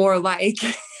more like.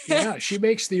 Yeah, she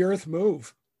makes the earth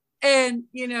move. And,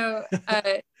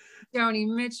 Joni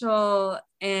Mitchell,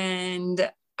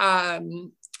 and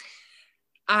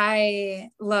I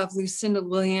love Lucinda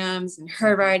Williams and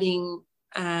her writing.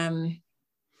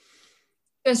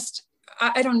 Just,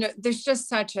 I don't know, there's just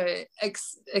such a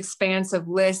expansive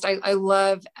list. I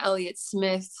love Elliott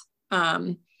Smith.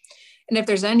 And if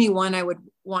there's anyone I would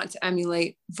want to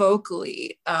emulate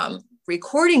vocally,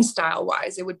 recording style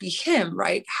wise, it would be him,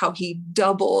 right? How he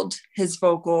doubled his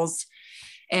vocals.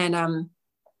 And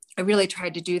I really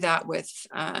tried to do that with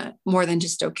More Than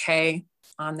Just Okay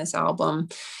on this album.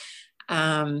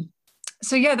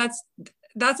 So yeah,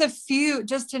 that's a few,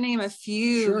 just to name a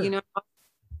few. Sure.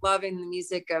 Loving the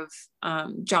music of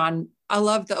John. I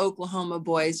love the Oklahoma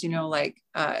boys, like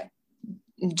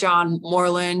John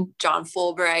Moreland, John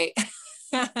Fulbright.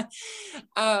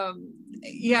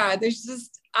 Yeah, there's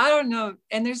just, I don't know.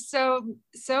 And there's so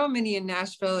many in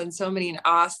Nashville and so many in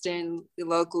Austin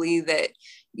locally that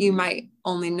you might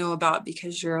only know about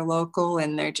because you're a local,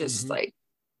 and they're just like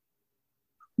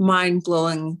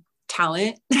mind-blowing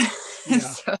talent. Yeah.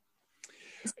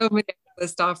 so many to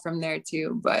list off from there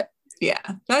too. But yeah,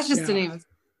 that's just the name of it.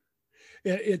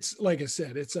 It's like I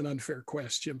said, it's an unfair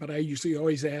question, but I usually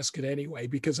always ask it anyway,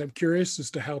 because I'm curious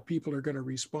as to how people are going to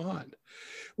respond.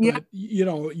 But,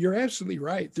 you're absolutely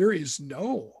right. There is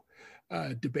no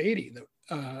debating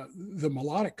the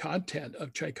melodic content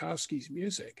of Tchaikovsky's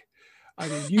music. I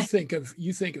mean, you think of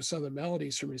some of the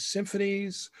melodies from his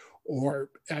symphonies, or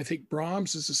I think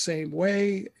Brahms is the same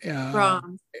way.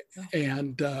 Brahms.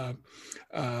 And and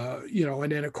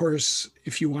then of course,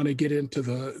 if you want to get into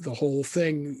the whole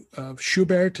thing of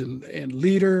Schubert and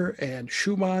Lieder and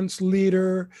Schumann's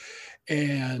Lieder,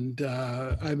 and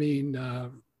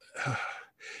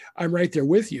I'm right there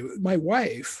with you. My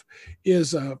wife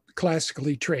is a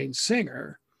classically trained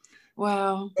singer.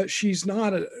 Wow. But she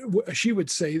would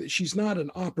say that she's not an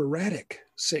operatic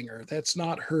singer. That's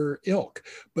not her ilk,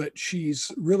 but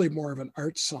she's really more of an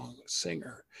art song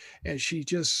singer. And she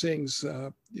just sings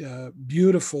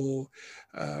beautiful,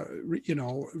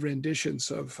 renditions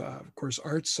of course,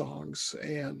 art songs.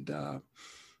 And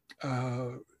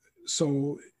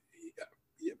so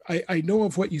I know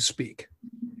of what you speak,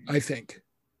 I think.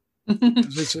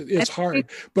 It's hard,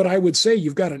 but I would say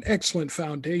you've got an excellent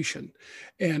foundation,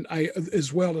 and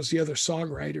as well as the other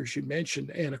songwriters you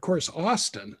mentioned, and of course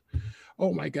Austin.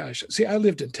 Oh my gosh! See, I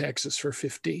lived in Texas for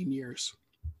 15 years.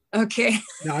 Okay.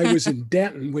 Now I was in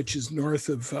Denton, which is north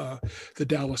of the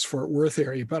Dallas-Fort Worth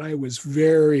area, but I was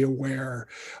very aware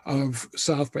of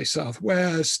South by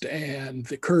Southwest and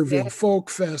the Kerrville Folk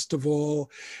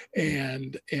Festival,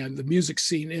 and the music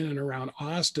scene in and around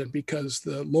Austin, because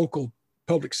the local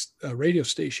public radio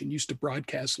station used to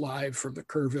broadcast live from the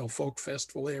Kerrville Folk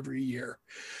Festival every year.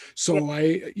 So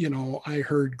I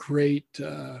heard great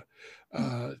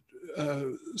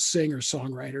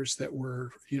singer-songwriters that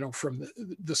were, from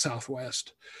the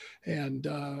Southwest. And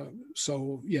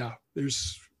so, yeah,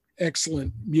 there's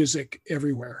excellent music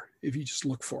everywhere if you just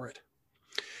look for it.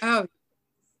 Oh,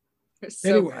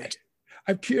 anyway,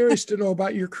 I'm curious to know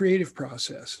about your creative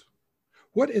process.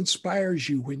 What inspires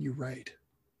you when you write?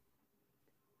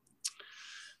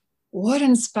 What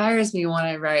inspires me when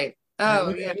I write?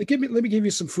 Let me give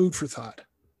you some food for thought.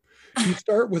 Do you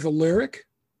start with a lyric?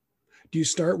 Do you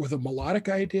start with a melodic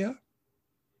idea,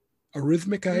 a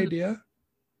rhythmic idea,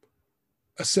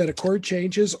 a set of chord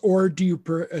changes, or do you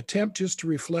attempt just to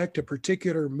reflect a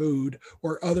particular mood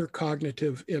or other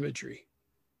cognitive imagery?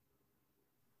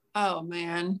 Oh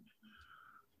man.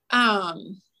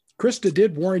 Um, Krista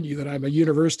did warn you that I'm a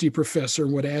university professor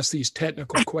and would ask these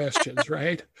technical questions,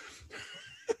 right?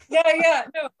 yeah.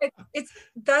 No,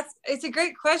 it's a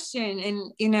great question.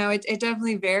 And, it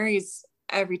definitely varies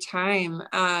every time.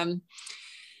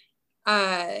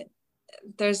 Uh,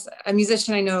 there's a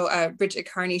musician I know, Bridget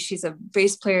Carney. She's a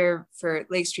bass player for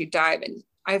Lake Street Dive, and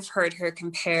I've heard her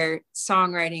compare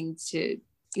songwriting to,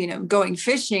 going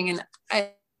fishing.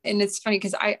 And it's funny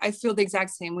because I feel the exact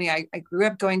same way. I grew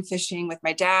up going fishing with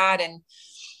my dad, and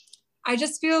I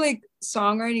just feel like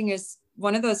songwriting is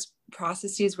one of those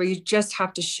processes where you just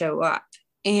have to show up.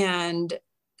 And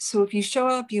so if you show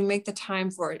up, you make the time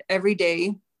for it every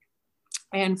day.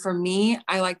 And for me,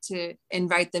 I like to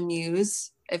invite the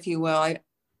muse, if you will.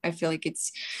 I feel like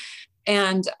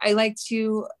and I like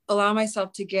to allow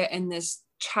myself to get in this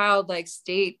childlike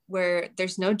state where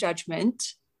there's no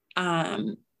judgment.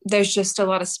 There's just a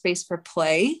lot of space for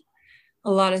play,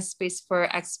 a lot of space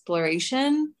for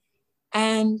exploration,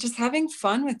 and just having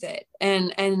fun with it,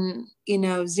 and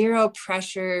zero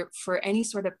pressure for any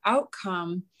sort of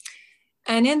outcome.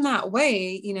 And in that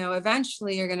way,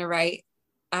 eventually you're going to write,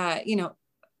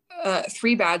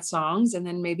 3 bad songs and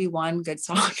then maybe 1 good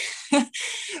song.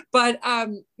 But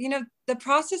the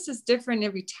process is different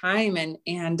every time.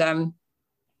 And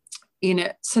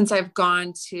since I've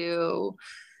gone to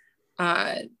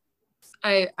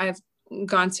I've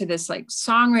gone to this like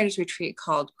songwriters retreat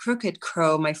called Crooked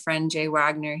Crow. My friend Jay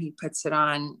Wagner, he puts it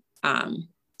on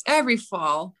every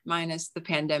fall minus the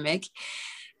pandemic,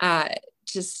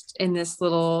 just in this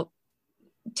little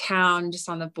town just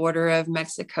on the border of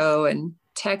Mexico and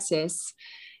Texas.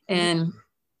 And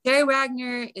Jay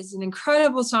Wagner is an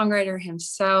incredible songwriter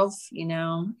himself.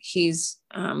 He's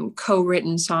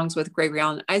co-written songs with Gregory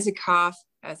Alan Isaacoff.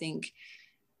 I think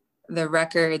the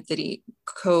record that he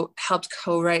helped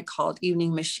co-write called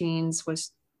Evening Machines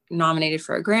was nominated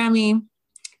for a Grammy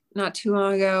not too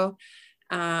long ago.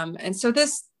 And so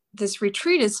this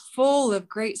retreat is full of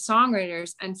great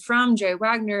songwriters. And from Jay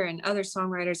Wagner and other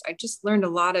songwriters, I just learned a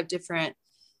lot of different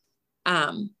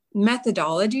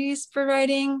methodologies for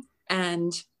writing.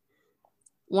 And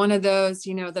one of those,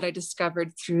 that I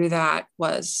discovered through that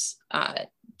was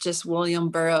just William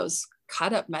Burroughs'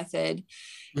 cut-up method.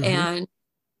 Mm-hmm. And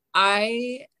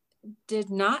I did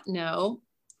not know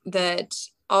that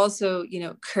also,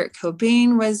 Kurt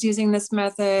Cobain was using this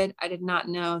method. I did not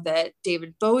know that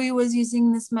David Bowie was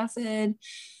using this method.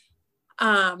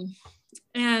 And,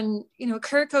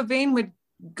 Kurt Cobain would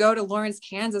go to Lawrence,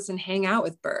 Kansas and hang out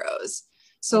with Burroughs.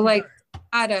 So like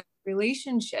had a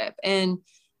relationship, and,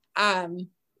 and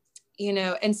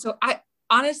so I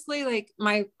honestly, like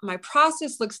my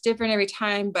process looks different every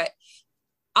time, but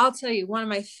I'll tell you, one of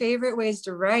my favorite ways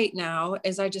to write now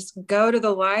is I just go to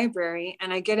the library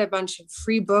and I get a bunch of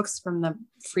free books from the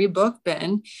free book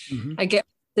bin. Mm-hmm. I get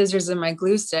scissors and my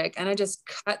glue stick and I just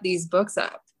cut these books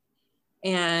up.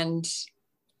 And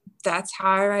that's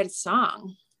how I write a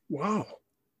song. Wow.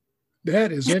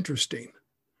 That is interesting.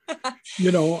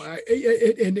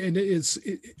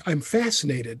 I'm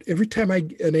fascinated every time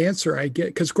an answer I get,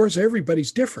 because of course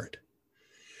everybody's different.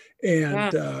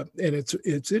 And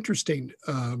it's interesting.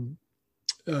 I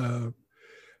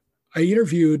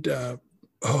interviewed,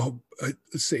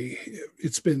 let's see,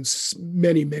 it's been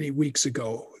many, many weeks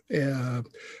ago,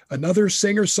 another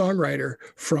singer-songwriter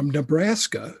from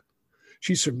Nebraska.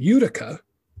 She's from Utica,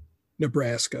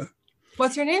 Nebraska.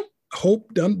 What's her name?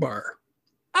 Hope Dunbar.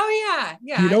 Oh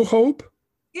yeah. You know Hope?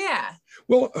 Yeah.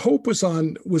 Well, Hope was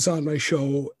on my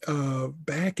show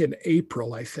back in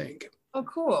April, I think. Oh,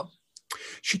 cool.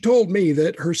 She told me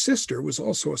that her sister was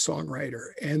also a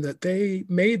songwriter and that they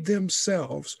made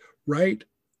themselves write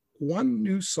one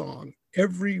new song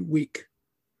every week.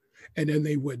 And then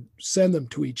they would send them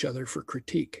to each other for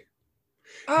critique.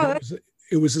 Oh,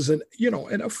 it was as a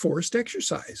forced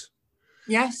exercise.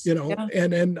 Yes. Yeah.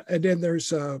 And then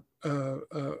there's a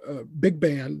big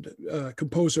band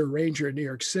composer arranger in New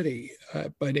York City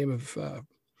by name of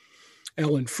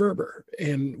Alan Ferber.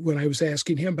 And when I was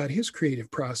asking him about his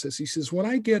creative process, he says, when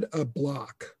I get a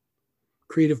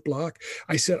creative block,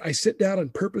 I said, I sit down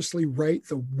and purposely write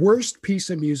the worst piece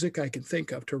of music I can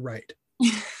think of to write,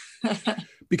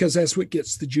 because that's what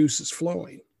gets the juices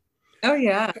flowing. Oh,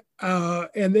 yeah.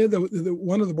 And then the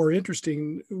one of the more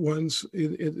interesting ones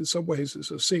in some ways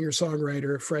is a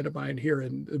singer-songwriter, a friend of mine here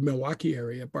in the Milwaukee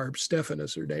area, Barbara Steffen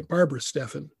is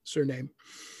her name.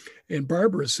 And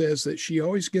Barbara says that she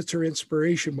always gets her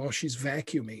inspiration while she's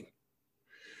vacuuming.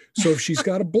 So if she's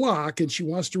got a block and she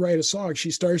wants to write a song, she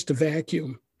starts to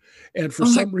vacuum. And for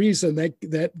some reason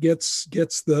that gets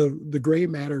the gray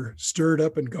matter stirred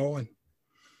up and going.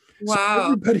 So Wow.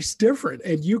 everybody's different,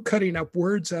 and you cutting up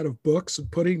words out of books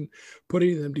and putting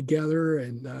them together,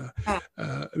 and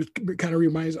it kind of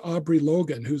reminds Aubrey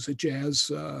Logan, who's a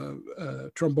jazz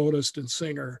trombonist and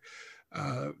singer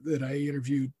that I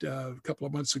interviewed a couple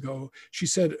of months ago. She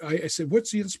said, I said, "What's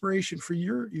the inspiration for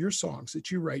your songs that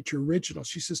you write, your original?"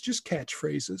 She says, "Just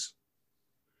catchphrases."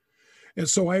 And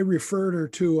so I referred her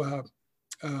to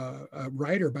a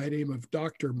writer by the name of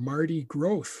Dr. Marty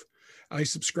Groth. I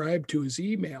subscribe to his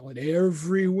email, and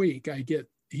every week I get,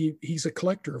 he's a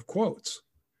collector of quotes,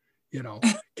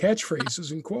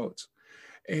 catchphrases and quotes.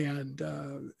 And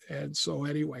so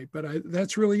anyway, but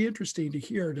that's really interesting to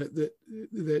hear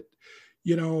that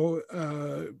you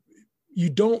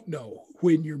don't know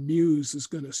when your muse is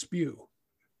going to spew,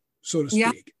 so to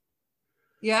speak.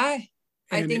 Yeah.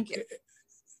 I think,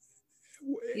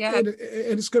 and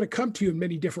it's going to come to you in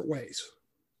many different ways.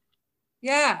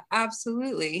 Yeah,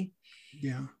 absolutely.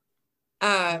 Yeah.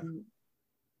 I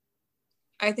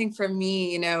think for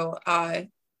me,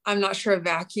 I'm not sure a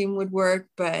vacuum would work,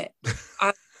 but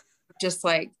I just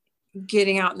like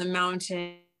getting out in the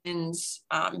mountains,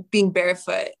 being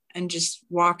barefoot and just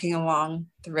walking along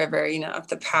the river, up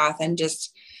the path. And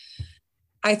just,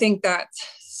 I think that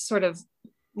sort of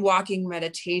walking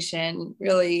meditation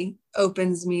really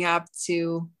opens me up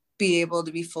to be able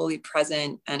to be fully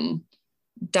present and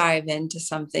dive into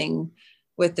something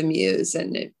with the muse.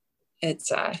 And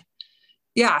it's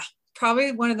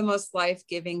probably one of the most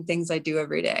life-giving things I do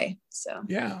every day. So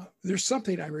yeah, there's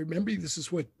something I remember. This is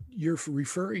what you're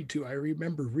referring to. I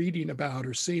remember reading about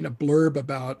or seeing a blurb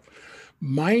about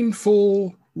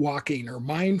mindful walking or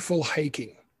mindful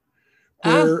hiking,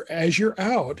 where as you're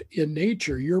out in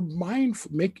nature, you're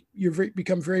mindful,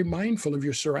 become very mindful of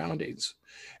your surroundings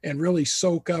and really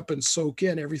soak up and soak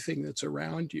in everything that's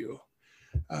around you.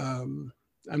 I'm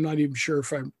not even sure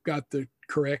if I've got the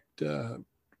correct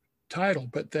title,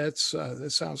 but that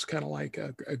sounds kind of like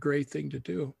a great thing to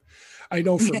do. I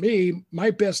know for me, my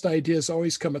best ideas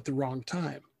always come at the wrong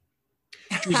time.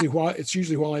 It's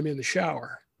usually while I'm in the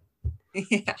shower.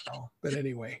 Yeah. But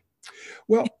anyway,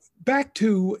 well, back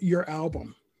to your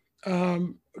album.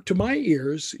 To my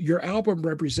ears, your album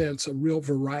represents a real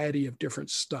variety of different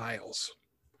styles.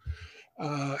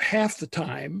 Half the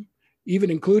time,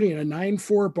 even including a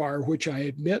 9/4 bar, which I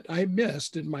admit I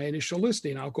missed in my initial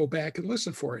listening. I'll go back and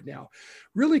listen for it now.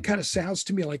 Really kind of sounds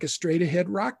to me like a straight ahead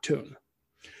rock tune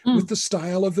with the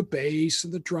style of the bass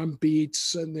and the drum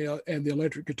beats and the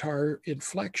electric guitar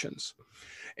inflections.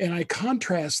 And I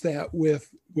contrast that with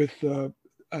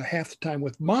half the time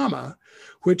with Mama,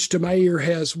 which to my ear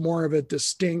has more of a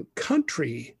distinct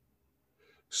country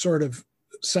sort of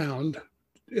sound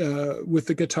with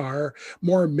the guitar,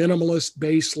 more minimalist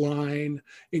bass line,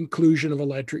 inclusion of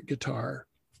electric guitar.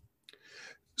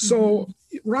 So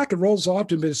rock and roll's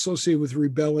often been associated with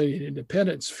rebellion and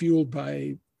independence fueled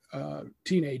by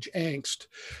teenage angst,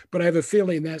 but I have a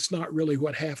feeling that's not really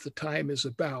what Half the Time is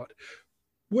about.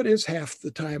 What is Half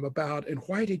the Time about, and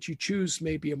why did you choose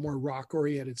maybe a more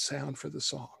rock-oriented sound for the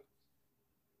song?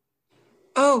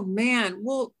 Oh man.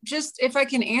 Well, just if I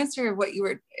can answer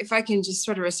if I can just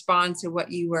sort of respond to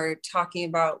what you were talking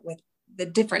about with the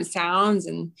different sounds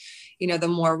and, the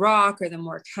more rock or the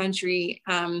more country,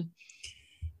 my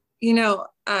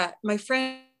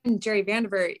friend, Jerry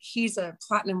Vandiver, he's a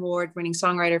platinum award winning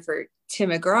songwriter for Tim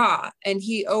McGraw. And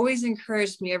he always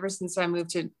encouraged me ever since I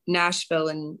moved to Nashville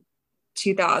in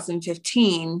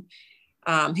 2015.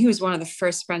 He was one of the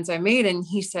first friends I made. And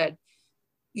he said,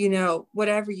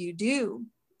 whatever you do,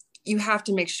 you have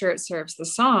to make sure it serves the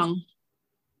song.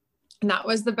 And that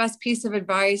was the best piece of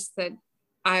advice that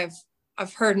I've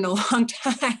heard in a long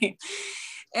time.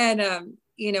 And,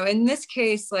 in this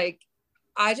case, like,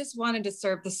 I just wanted to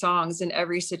serve the songs in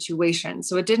every situation.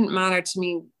 So it didn't matter to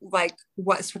me, like,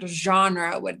 what sort of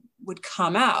genre would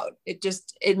come out.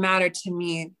 It mattered to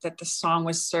me that the song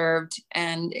was served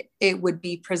and it would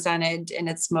be presented in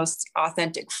its most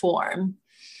authentic form.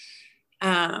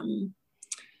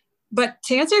 But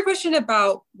to answer your question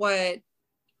about what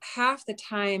Half the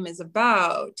Time is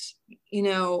about,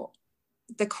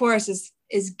 the chorus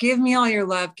is give me all your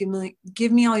love,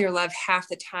 give me all your love half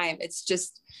the time. It's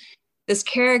just, this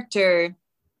character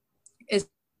is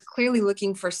clearly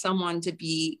looking for someone to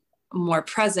be more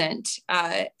present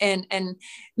and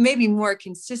maybe more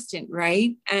consistent,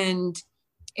 right? And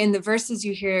in the verses,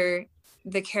 you hear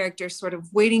the character sort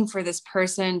of waiting for this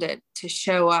person to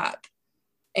show up.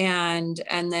 And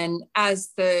then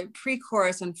as the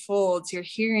pre-chorus unfolds, you're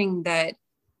hearing that,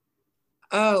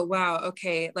 oh, wow,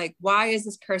 okay, like, why is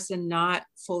this person not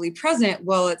fully present?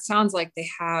 Well, it sounds like they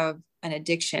have an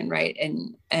addiction, right?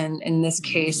 And in this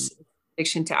case,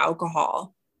 addiction to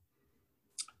alcohol.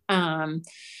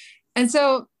 And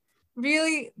so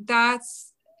really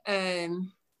that's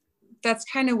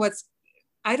kind of what's,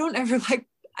 I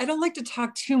don't like to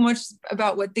talk too much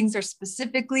about what things are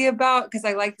specifically about, because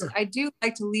I do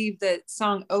like to leave the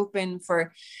song open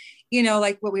for,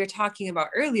 like what we were talking about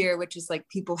earlier, which is like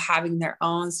people having their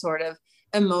own sort of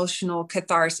emotional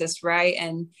catharsis, right?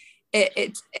 And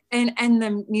and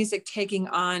the music taking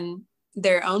on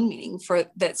their own meaning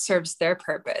that serves their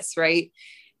purpose, right?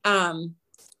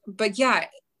 But yeah,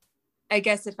 I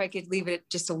guess if I could leave it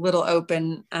just a little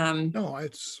open. No,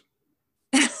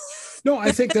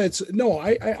 I think that's no.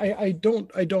 I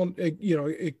don't.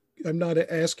 I'm not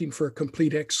asking for a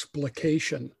complete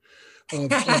explication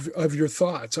of your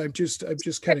thoughts. I'm just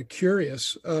kind of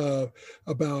curious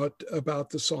about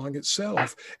the song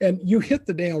itself. And you hit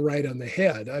the nail right on the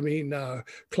head. I mean,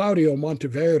 Claudio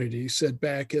Monteverdi said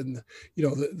back in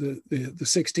the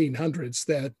 1600s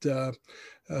that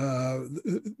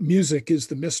music is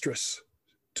the mistress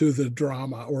to the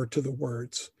drama or to the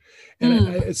words.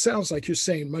 And it sounds like you're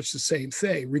saying much the same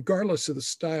thing, regardless of the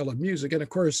style of music. And of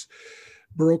course,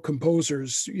 Baroque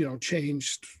composers,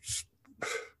 changed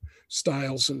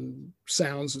styles and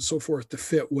sounds and so forth to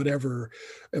fit whatever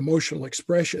emotional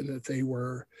expression that they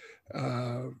were,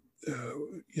 wanting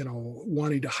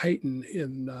to heighten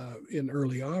in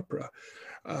early opera.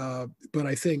 But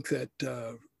I think that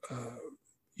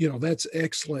that's an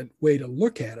excellent way to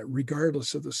look at it,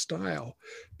 regardless of the style,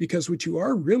 because what you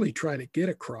are really trying to get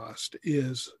across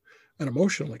is an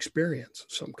emotional experience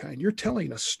of some kind. You're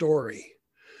telling a story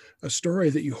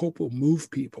that you hope will move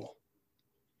people.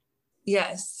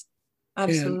 Yes,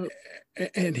 absolutely.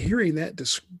 And hearing that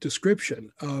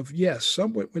description of, yes,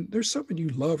 when there's someone you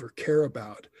love or care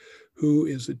about who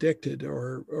is addicted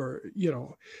or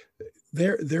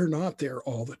they're not there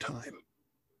all the time.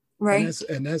 Right.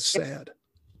 And that's sad.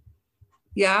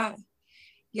 Yeah.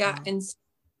 And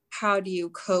how do you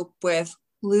cope with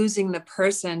losing the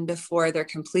person before they're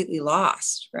completely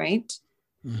lost, right?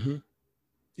 Mm-hmm.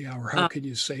 Yeah, or how can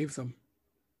you save them?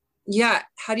 Yeah,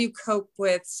 how do you cope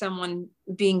with someone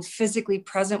being physically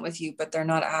present with you, but they're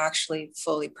not actually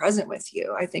fully present with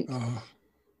you? I think,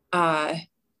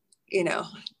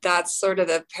 that's sort of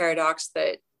the paradox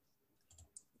that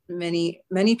many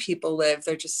people live.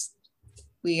 They're just,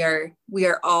 we are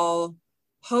all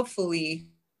hopefully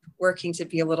working to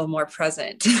be a little more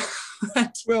present.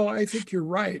 Well, I think you're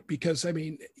right, because I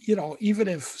mean, even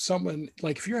if someone,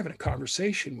 like if you're having a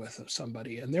conversation with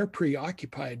somebody and they're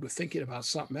preoccupied with thinking about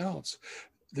something else,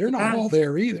 they're not all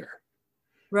there either.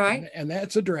 Right. And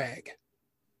that's a drag.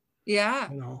 Yeah.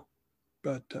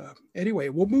 But anyway,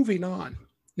 well, moving on.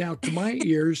 Now, to my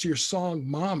ears, your song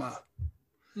Mama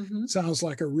sounds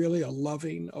like a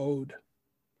loving ode.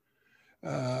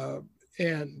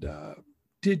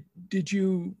 Did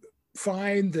you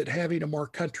find that having a more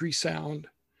country sound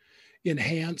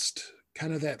enhanced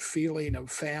kind of that feeling of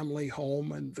family,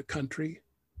 home, and the country?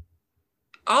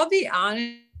 I'll be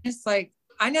honest, like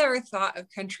I never thought of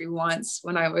country once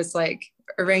when I was like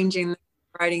writing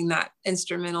that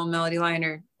instrumental melody line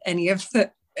or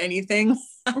anything.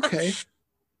 Okay.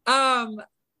 But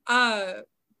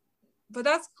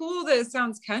that's cool that it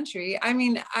sounds country. I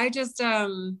mean, I just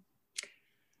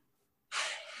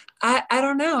I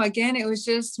don't know. Again, it was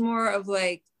just more of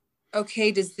like,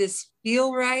 okay, does this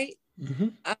feel right? Mm-hmm.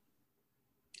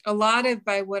 A lot of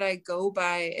by what I go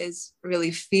by is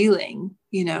really feeling,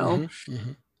 Mm-hmm.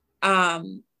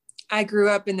 Mm-hmm. I grew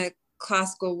up in the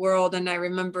classical world, and I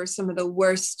remember some of the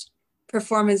worst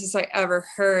performances I ever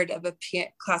heard of a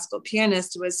classical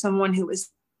pianist was someone who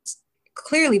was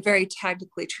clearly very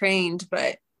technically trained,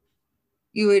 but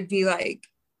you would be like,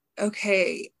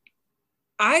 okay,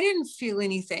 I didn't feel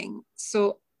anything.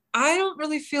 So I don't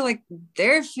really feel like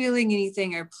they're feeling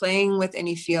anything or playing with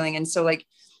any feeling. And so like,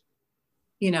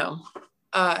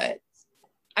 I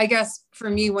guess for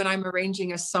me, when I'm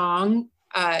arranging a song,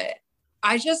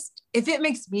 if it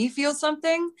makes me feel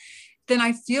something, then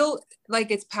I feel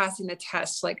like it's passing the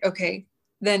test. Like, okay,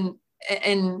 then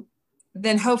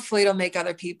hopefully it'll make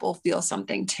other people feel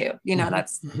something too.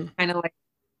 That's kind of like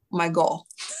my goal.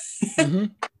 Mm-hmm.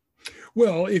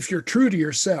 Well, if you're true to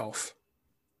yourself,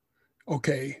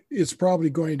 okay, it's probably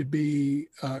going to be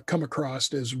come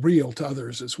across as real to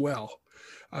others as well.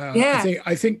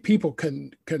 I think people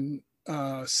can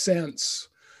sense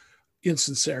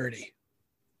insincerity.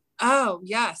 Oh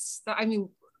yes, I mean,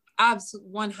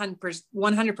 absolutely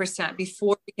 100%.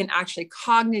 Before we can actually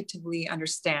cognitively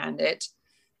understand it,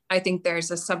 I think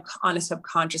there's on a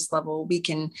subconscious level we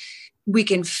can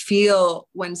feel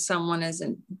when someone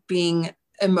isn't being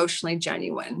emotionally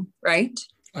genuine, right?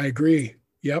 I agree.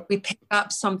 Yep. We pick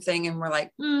up something and we're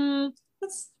like,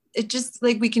 it just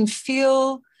like we can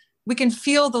feel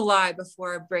the lie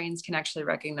before our brains can actually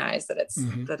recognize that it's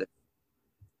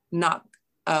not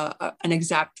an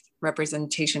exact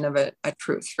representation of a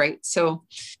truth, right? So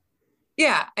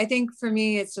yeah, I think for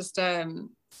me it's just I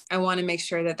want to make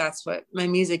sure that that's what my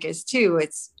music is too.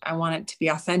 I want it to be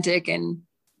authentic, and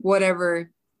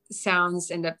whatever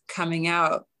sounds end up coming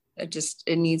out,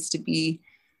 it needs to be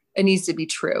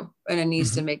true, and it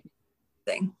needs to make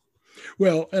thing.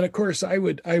 Well, and of course I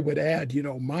would add,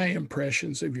 my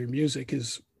impressions of your music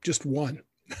is just one.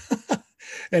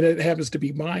 And it happens to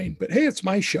be mine, but hey, it's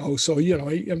my show, so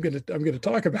I'm gonna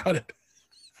talk about it.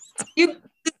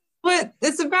 What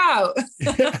it's about.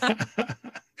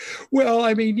 Well,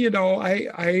 I mean,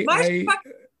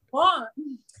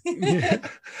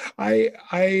 I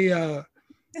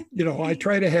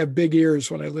try to have big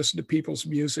ears when I listen to people's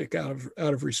music out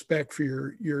of respect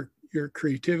for your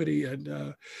creativity,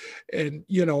 and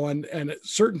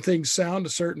certain things sound a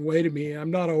certain way to me.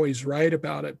 I'm not always right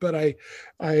about it, but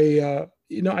I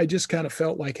just kind of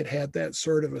felt like it had that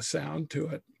sort of a sound to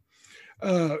it.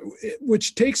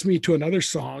 Which takes me to another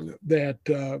song that,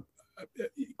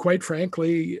 quite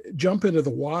frankly, Jump Into the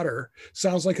Water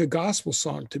sounds like a gospel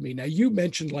song to me. Now, you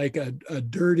mentioned like a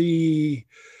dirty,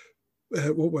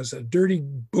 what was it, dirty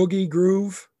boogie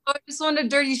groove? I just want a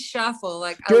dirty shuffle.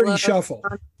 Like dirty shuffle.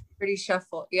 Dirty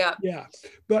shuffle. Yeah. Yeah.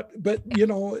 But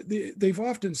they've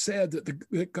often said that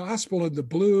the gospel and the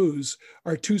blues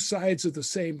are two sides of the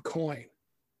same coin.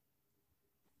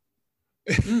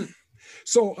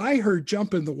 So I heard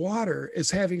Jump in the Water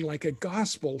as having like a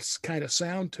gospel kind of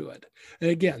sound to it. And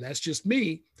again, that's just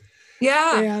me.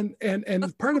 Yeah.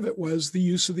 And part of it was the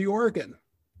use of the organ,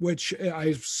 which I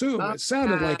assume it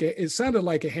sounded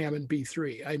like a Hammond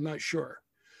B3. I'm not sure,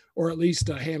 or at least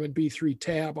a Hammond B3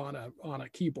 tab on a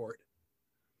keyboard.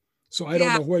 So I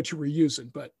don't know what you were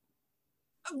using, but.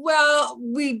 Well,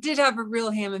 we did have a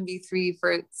real Hammond B3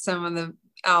 for some of the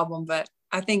album, but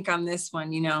I think on this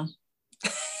one,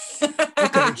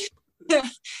 Okay.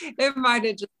 It might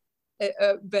have just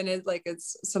been like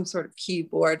it's some sort of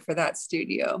keyboard for that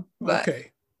studio. But.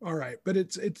 Okay. All right. But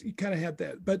you kind of had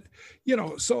that, but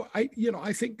so I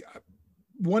think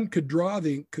one could draw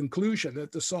the conclusion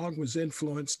that the song was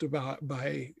influenced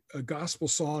by a gospel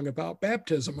song about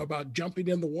baptism, about jumping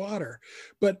in the water,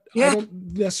 but I don't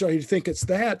necessarily think it's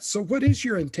that. So what is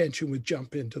your intention with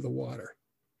Jump Into the Water?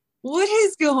 What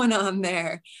is going on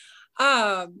there?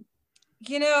 I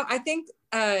think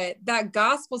that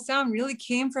gospel sound really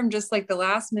came from just like the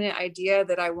last minute idea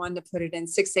that I wanted to put it in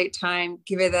 6/8 time,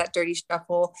 give it that dirty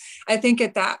shuffle. I think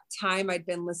at that time I'd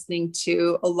been listening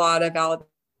to a lot of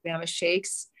Alabama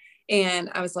Shakes, and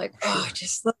I was like, oh,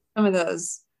 just look at some of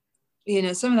those,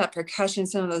 some of that percussion,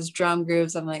 some of those drum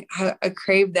grooves. I'm like, I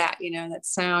crave that, that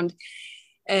sound.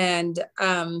 And,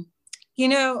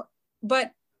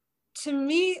 but to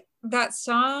me, that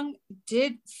song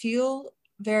did feel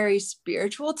very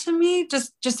spiritual to me,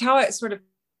 just how it sort of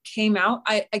came out.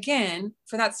 Again,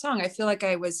 for that song, I feel like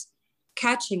I was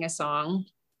catching a song,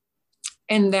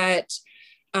 and that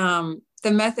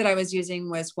the method I was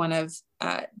using was one of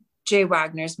Jay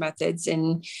Wagner's methods,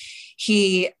 and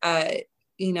he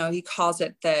calls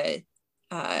it the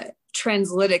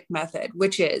translytic method,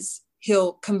 which is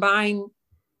he'll combine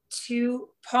two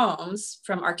poems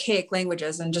from archaic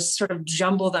languages and just sort of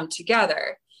jumble them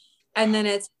together, and then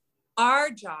it's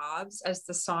our jobs as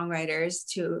the songwriters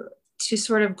to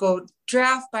sort of go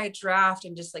draft by draft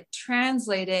and just like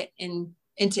translate it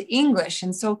into English.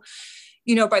 And so,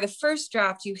 by the first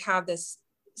draft, you have this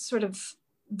sort of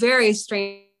very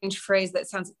strange phrase that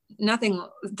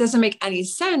doesn't make any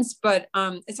sense, but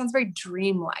it sounds very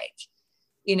dreamlike,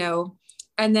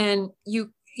 and then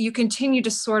you continue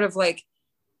to sort of like,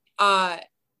 I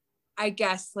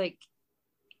guess like,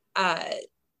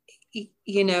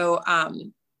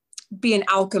 be an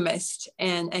alchemist,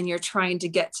 and you're trying to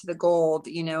get to the gold,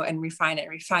 and refine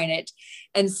it.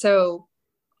 And so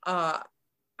I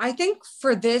think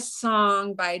for this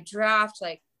song, by draft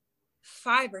like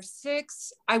 5 or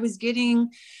 6, I was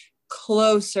getting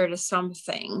closer to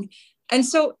something. And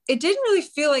so it didn't really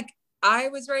feel like I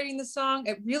was writing the song.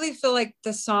 It really felt like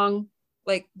the song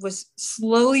like was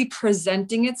slowly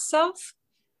presenting itself.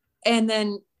 And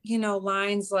then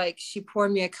lines like, she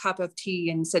poured me a cup of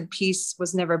tea and said peace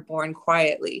was never born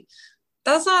quietly.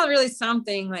 That's not really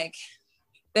something like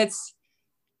that's,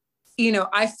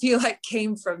 I feel like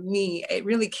came from me. It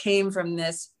really came from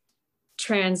this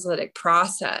translytic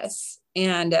process.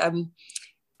 And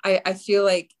I feel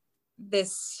like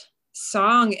this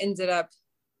song ended up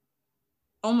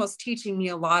almost teaching me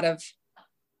a lot of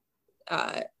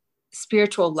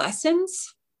spiritual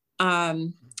lessons.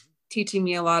 teaching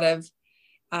me a lot of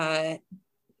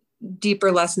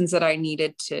deeper lessons that I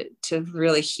needed to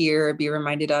really hear, be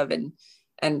reminded of, and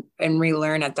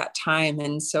relearn at that time.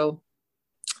 And so,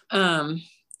 yeah,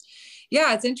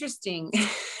 it's interesting.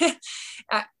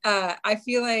 I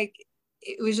feel like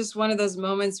it was just one of those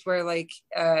moments where like,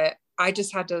 I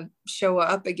just had to show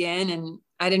up again, and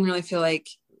I didn't really feel like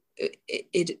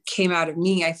it came out of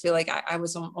me. I feel like I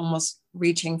was almost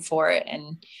reaching for it,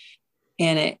 and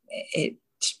it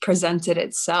presented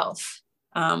itself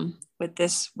with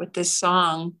this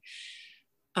song.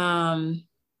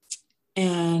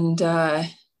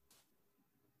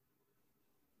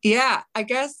 Yeah, I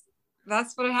guess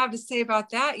that's what I have to say about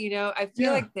that. I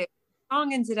feel like the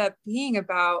song ended up being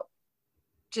about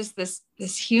just this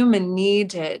human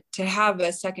need to have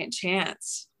a second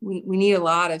chance. We need a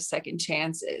lot of second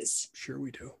chances. Sure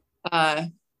we do.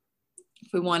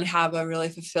 If we want to have a really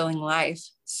fulfilling life.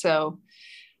 So,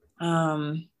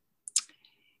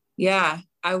 yeah,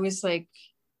 I was like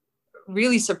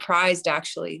really surprised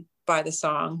actually by the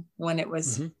song when it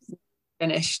was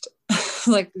finished.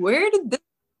 Like, where did this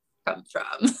come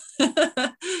from?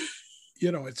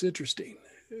 It's interesting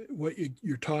what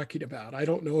you're talking about. I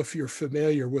don't know if you're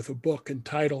familiar with a book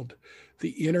entitled The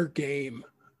Inner Game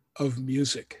of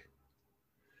Music,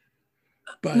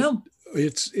 but no.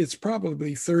 It's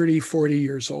probably 30, 40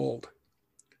 years old.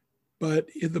 But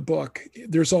in the book,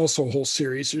 there's also a whole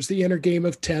series. There's the inner game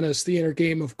of tennis, the inner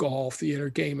game of golf, the inner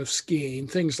game of skiing,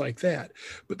 things like that.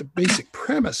 But the basic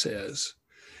premise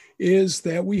is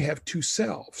that we have two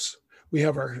selves. We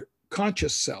have our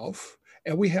conscious self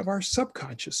and we have our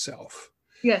subconscious self.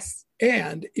 Yes.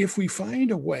 And if we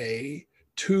find a way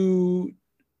to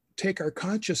take our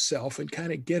conscious self and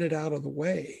kind of get it out of the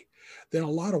way, then a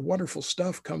lot of wonderful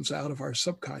stuff comes out of our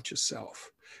subconscious self.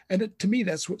 And to me,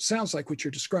 that's what sounds like what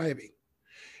you're describing.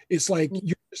 It's like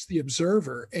you're just the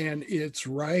observer and it's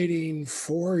writing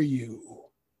for you.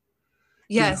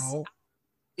 Yes.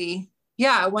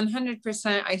 Yeah,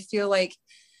 100%. I feel like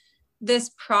this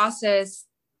process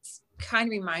kind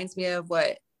of reminds me of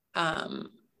what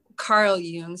Carl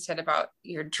Jung said about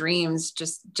your dreams,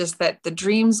 just that the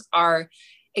dreams are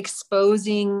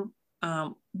exposing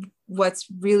what's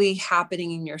really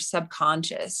happening in your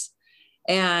subconscious.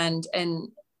 And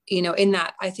in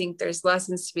that, I think there's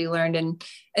lessons to be learned. And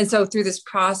so through this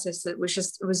process, it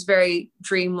was very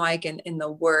dreamlike in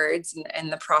the words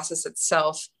and the process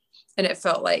itself. And it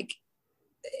felt like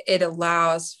it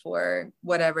allows for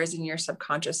whatever's in your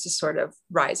subconscious to sort of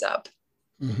rise up.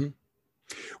 Mm-hmm.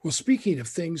 Well, speaking of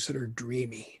things that are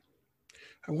dreamy,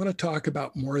 I want to talk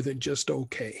about More Than Just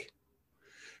Okay,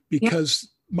 because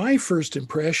my first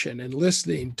impression in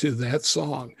listening to that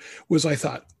song was I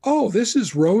thought, oh, this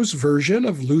is Ro's version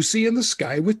of Lucy in the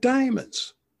Sky with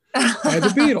Diamonds by the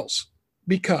Beatles,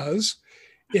 because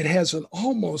it has an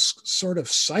almost sort of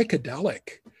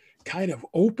psychedelic kind of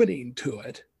opening to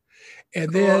it.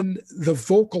 And then the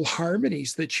vocal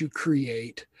harmonies that you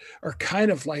create are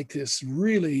kind of like this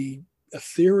really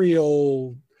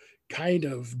ethereal, kind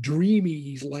of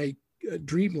dreamlike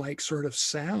sort of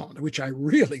sound, which I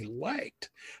really liked.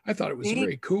 I thought it was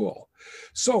very cool.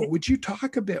 So would you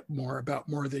talk a bit more about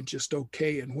More Than Just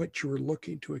Okay and what you were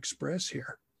looking to express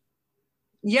here?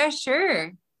 Yeah,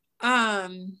 sure.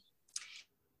 When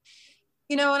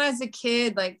I was a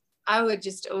kid, like I would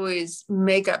just always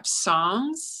make up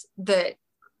songs that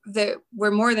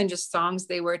were more than just songs.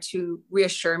 They were to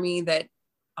reassure me that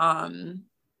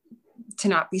to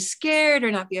not be scared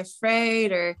or not be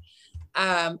afraid, or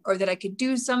that I could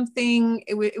do something.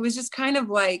 It was just kind of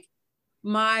like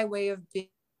my way of being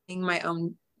my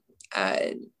own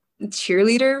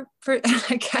cheerleader, for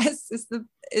I guess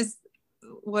is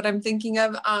what I'm thinking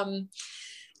of.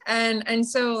 And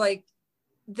so like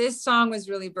this song was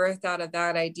really birthed out of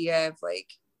that idea of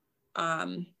like,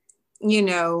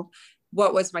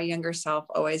 what was my younger self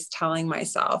always telling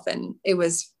myself? And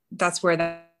that's where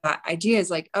that idea is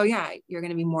like, oh yeah, you're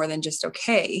going to be more than just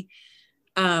okay.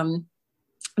 And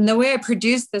the way I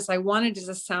produced this, I wanted it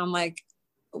to sound like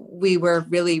we were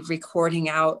really recording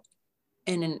out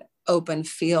in an open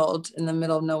field in the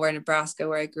middle of nowhere, Nebraska,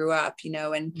 where I grew up,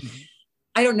 and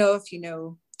I don't know if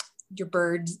your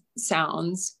bird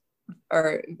sounds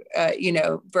or,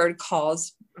 bird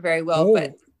calls very well,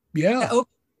 but yeah. The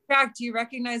open track, do you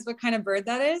recognize what kind of bird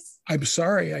that is? I'm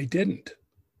sorry, I didn't.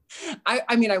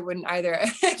 I mean, I wouldn't either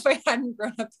if I hadn't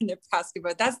grown up in Nebraska,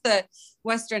 but that's the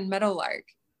Western meadowlark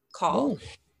call.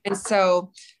 And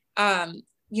so,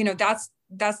 that's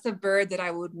the bird that I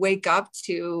would wake up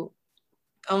to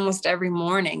almost every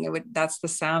morning. That's the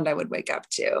sound I would wake up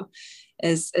to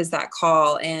is that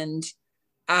call. And,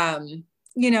 and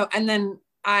then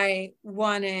I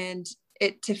wanted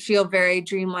it to feel very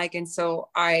dreamlike. And so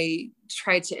I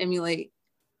tried to emulate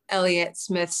Elliott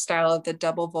Smith's style of the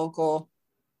double vocal.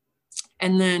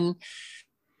 And then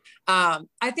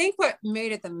I think what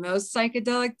made it the most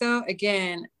psychedelic, though,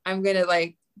 again, I'm going to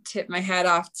like tip my hat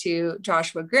off to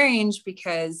Joshua Grange,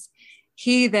 because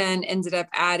he then ended up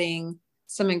adding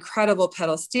some incredible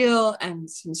pedal steel and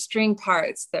some string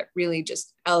parts that really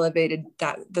just elevated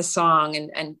the song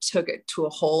and took it to a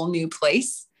whole new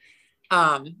place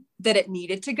that it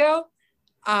needed to go.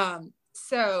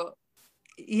 So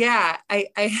yeah, I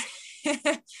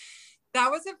that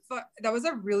was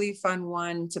a really fun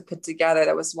one to put together.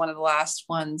 That was one of the last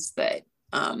ones that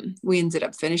we ended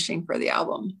up finishing for the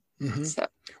album. Mm-hmm. So.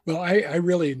 Well, I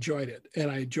really enjoyed it, and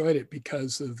I enjoyed it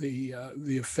because of the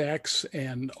effects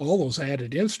and all those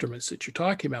added instruments that you're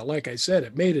talking about. Like I said,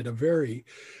 it made it a very,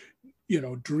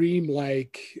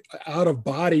 dreamlike, out of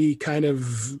body kind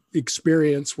of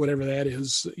experience, whatever that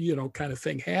is, kind of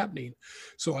thing happening.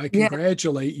 So I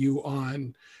congratulate you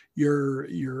on your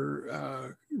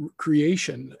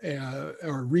creation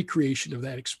or recreation of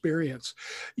that experience.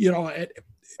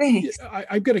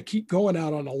 I've got to keep going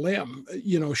out on a limb.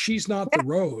 She's Not the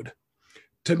Road,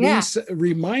 to me,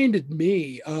 reminded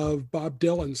me of Bob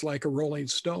Dylan's Like a Rolling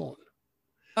Stone.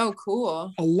 Oh,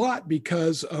 cool. A lot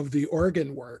because of the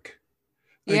organ work.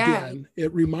 Yeah. Again,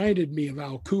 it reminded me of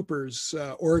Al Cooper's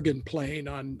organ playing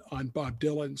on Bob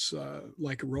Dylan's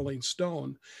Like a Rolling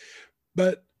Stone.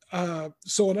 But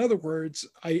so in other words,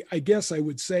 I guess I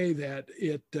would say that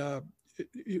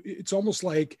it's almost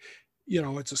like,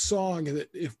 it's a song that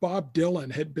if Bob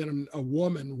Dylan had been a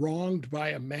woman wronged by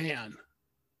a man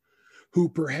who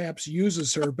perhaps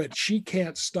uses her, but she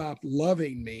can't stop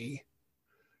loving me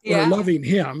or loving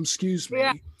him, excuse me.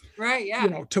 Yeah. Right.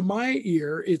 Yeah. To my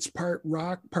ear, it's part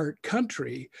rock, part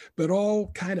country, but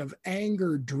all kind of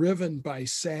anger driven by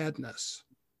sadness.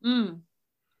 Mm.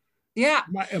 Yeah.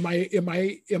 Am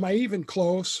I even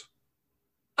close?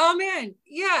 Oh man,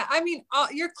 yeah. I mean,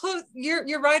 you're close.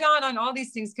 You're right on all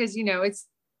these things, because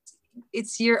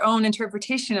it's your own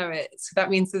interpretation of it. So that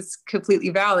means it's completely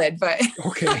valid. But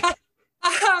okay.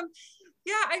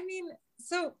 Yeah, I mean,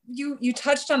 so you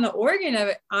touched on the organ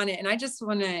on it, and I just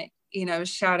want to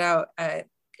shout out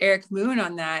Eric Moon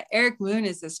on that. Eric Moon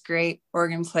is this great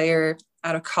organ player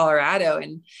out of Colorado,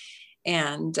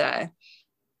 and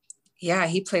yeah,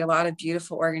 he played a lot of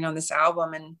beautiful organ on this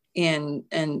album, and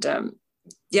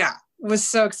yeah, was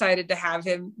so excited to have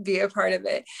him be a part of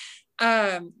it.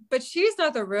 But She's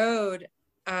Not the Road.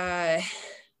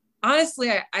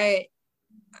 Honestly, I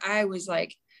was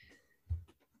like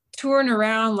touring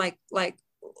around like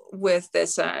with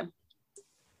this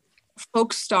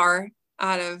folk star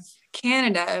out of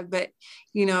Canada. But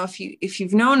if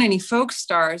you've known any folk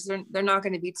stars, they're not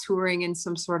going to be touring in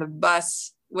some sort of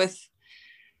bus with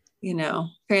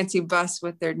fancy bus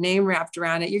with their name wrapped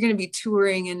around it. You're going to be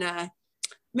touring in a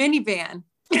minivan.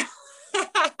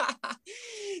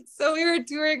 So we were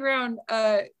touring around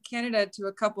Canada to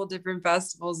a couple different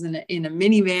festivals in a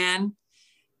minivan,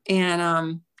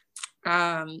 and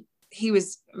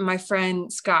my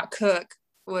friend Scott Cook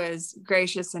was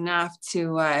gracious enough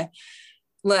to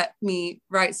let me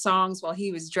write songs while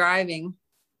he was driving,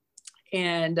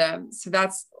 and so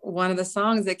that's one of the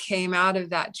songs that came out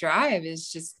of that drive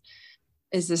is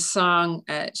this song,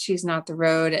 She's Not the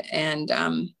Road. And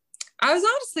I was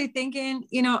honestly thinking,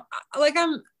 like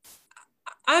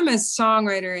I'm a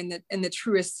songwriter in the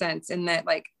truest sense, in that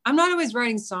like I'm not always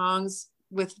writing songs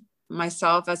with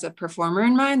myself as a performer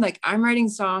in mind. Like I'm writing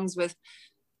songs with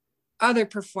other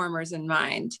performers in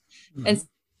mind. Mm-hmm. And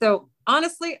so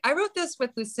honestly, I wrote this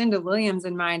with Lucinda Williams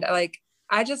in mind.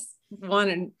 I just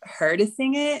wanted her to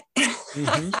sing it.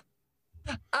 Mm-hmm.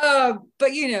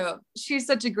 But she's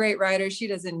such a great writer. She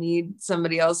doesn't need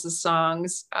somebody else's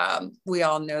songs. We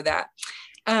all know that.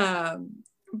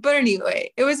 But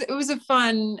anyway, it was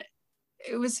fun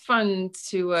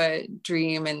to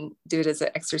dream and do it as an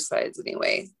exercise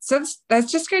anyway. So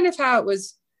that's just kind of how it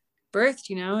was birthed,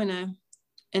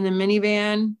 in a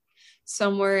minivan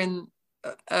somewhere in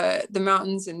the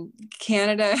mountains in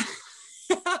Canada.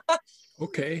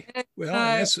 Okay.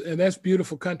 Well, that's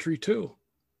beautiful country too.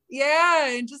 Yeah,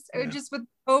 and just with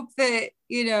hope that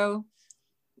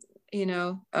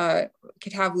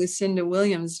could have Lucinda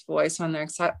Williams' voice on there,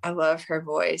 because I love her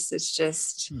voice. It's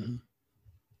just, mm-hmm.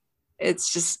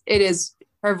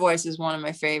 Her voice is one of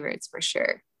my favorites for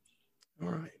sure. All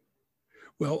right.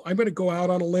 Well, I'm going to go out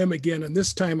on a limb again, and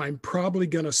this time I'm probably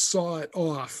going to saw it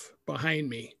off behind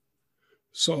me.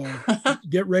 So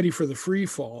get ready for the free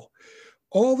fall.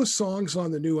 All the songs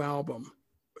on the new album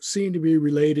seem to be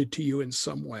related to you in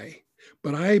some way.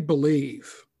 But I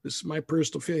believe, this is my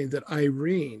personal feeling, that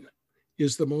Irene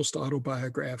is the most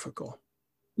autobiographical.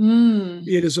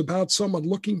 It is about someone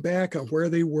looking back on where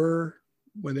they were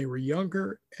when they were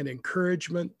younger and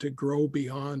encouragement to grow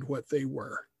beyond what they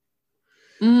were.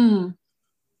 Mm.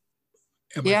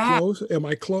 Am I close? Am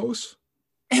I close?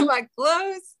 Am I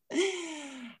close?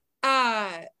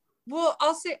 Well,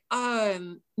 I'll say,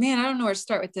 man, I don't know where to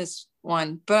start with this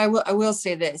one, but I will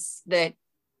say this, that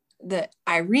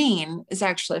Irene is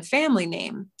actually a family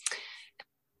name.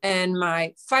 And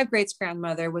my 5 greats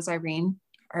grandmother was Irene.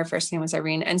 Her first name was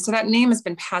Irene. And so that name has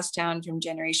been passed down from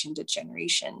generation to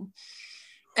generation.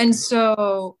 And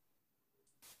so,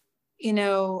 you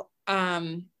know,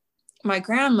 my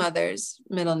grandmother's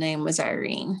middle name was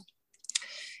Irene.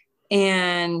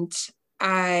 And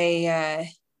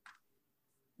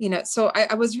so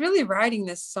I was really writing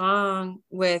this song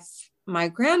with my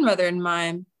grandmother in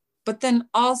mind, but then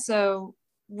also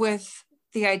with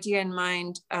the idea in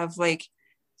mind of like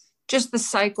just the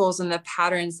cycles and the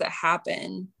patterns that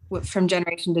happen from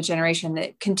generation to generation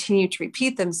that continue to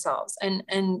repeat themselves,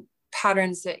 and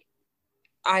patterns that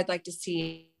I'd like to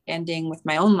see ending with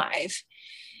my own life.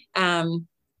 And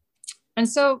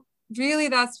so really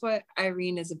that's what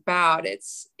Irene is about.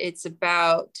 It's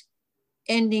about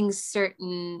ending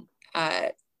certain,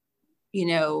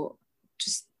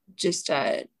 just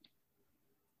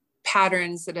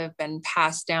patterns that have been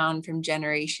passed down from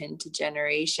generation to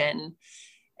generation,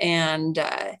 and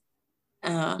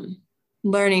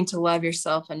learning to love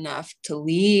yourself enough to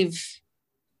leave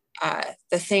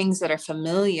the things that are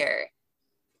familiar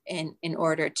in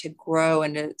order to grow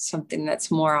into something that's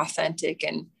more authentic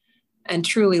and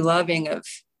truly loving of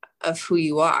who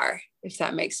you are, if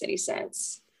that makes any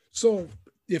sense. So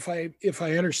if I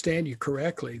understand you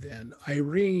correctly, then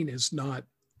Irene is not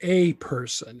a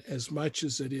person as much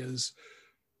as it is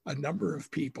a number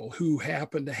of people who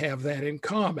happen to have that in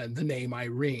common, the name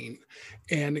Irene,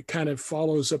 and it kind of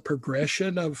follows a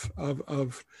progression of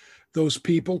those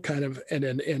people kind of, and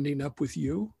then ending up with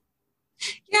you.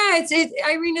 Yeah,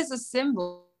 Irene is a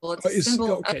symbol. It's a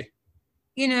symbol okay.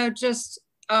 Of,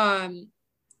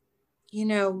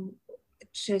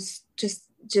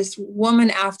 just woman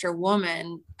after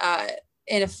woman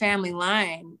in a family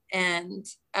line, and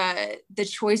the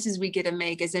choices we get to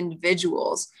make as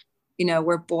individuals.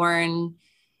 We're born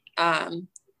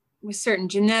with certain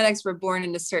genetics, we're born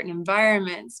into certain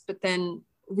environments, but then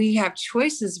we have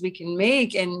choices we can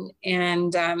make, and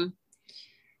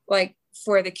like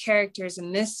for the characters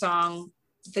in this song,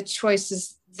 the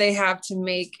choices they have to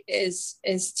make is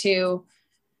to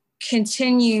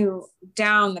continue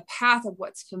down the path of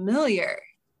what's familiar,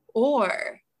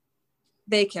 or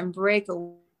they can break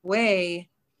away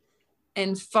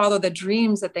and follow the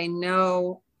dreams that they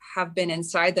know have been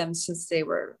inside them since they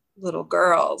were little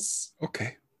girls.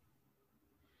 Okay.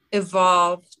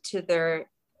 Evolve to their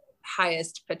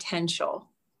highest potential.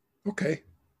 Okay.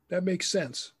 That makes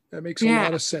sense. That makes a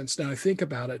lot of sense now I think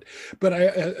about it. But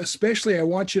I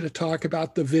want you to talk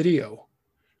about the video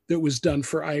that was done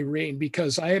for Irene,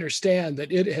 because I understand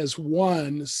that it has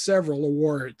won several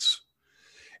awards.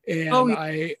 And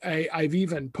I've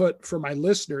even put, for my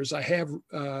listeners, I have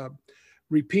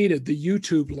repeated the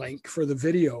YouTube link for the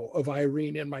video of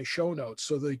Irene in my show notes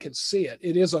so they can see it.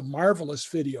 It is a marvelous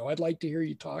video. I'd like to hear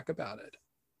you talk about it.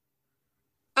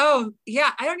 Oh,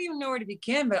 yeah. I don't even know where to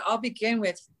begin, but I'll begin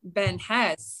with Ben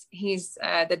Hess. He's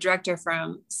the director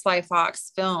from Sly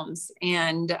Fox Films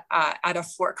and out of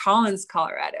Fort Collins,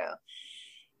 Colorado.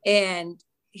 And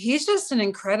he's just an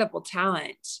incredible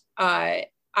talent. I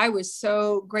was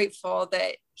so grateful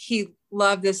that he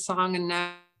loved this song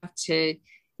enough to,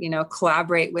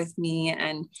 collaborate with me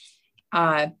and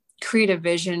create a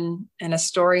vision and a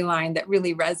storyline that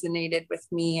really resonated with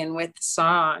me and with the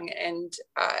song. And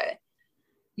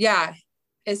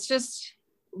it's just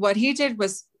what he did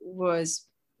was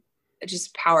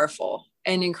just powerful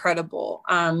and incredible.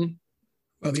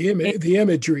 Well, the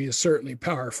imagery is certainly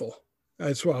powerful.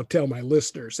 That's what I'll tell my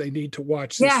listeners. They need to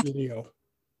watch this video.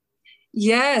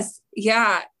 Yes.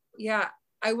 Yeah.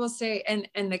 I will say,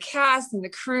 and the cast and the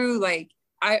crew, like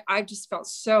I just felt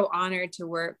so honored to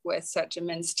work with such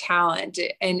immense talent,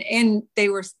 and they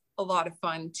were a lot of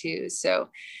fun too. So,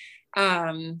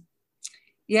 gosh,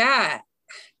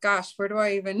 where do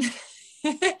I even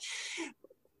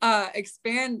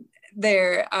expand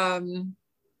there? I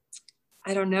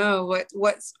don't know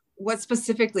what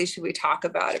specifically should we talk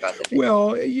about the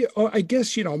video? Well, I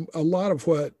guess, a lot of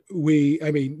what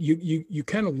you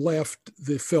kind of left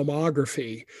the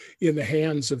filmography in the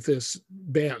hands of this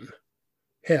Ben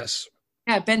Hess.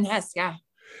 Yeah, Ben Hess, yeah.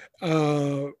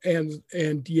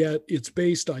 And yet it's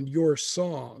based on your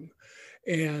song.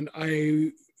 And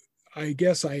I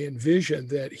guess I envisioned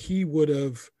that he would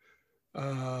have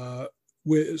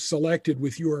selected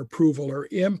with your approval or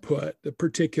input the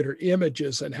particular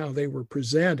images and how they were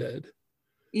presented.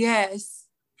 Yes.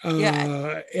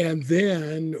 Yeah. And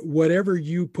then whatever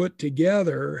you put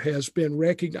together has been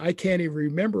recognized. I can't even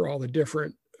remember all the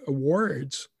different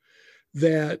awards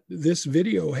that this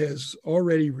video has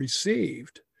already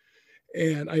received.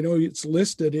 And I know it's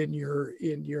listed in your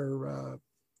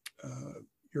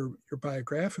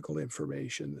biographical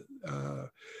information,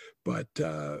 but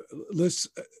let's,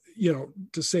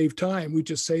 to save time, we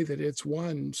just say that it's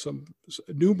won some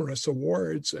numerous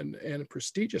awards and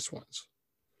prestigious ones.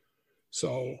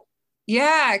 So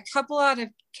yeah, a couple out of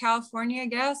California, I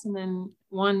guess, and then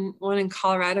one in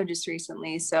Colorado just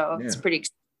recently. So yeah. It's pretty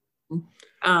exciting.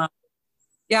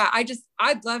 Yeah,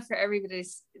 I'd love for everybody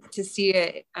to see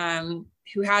it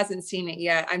who hasn't seen it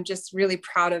yet. I'm just really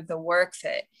proud of the work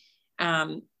that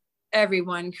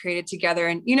everyone created together.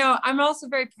 And, I'm also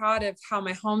very proud of how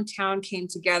my hometown came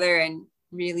together and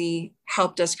really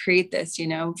helped us create this,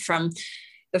 from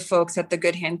the folks at the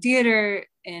Good Hand Theater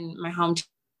in my hometown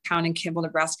in Kimball,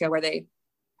 Nebraska, where they,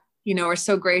 were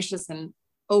so gracious and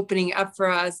opening up for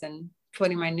us and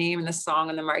putting my name in the song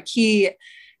on the marquee,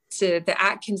 to the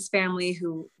Atkins family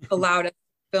who allowed us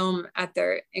to film at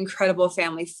their incredible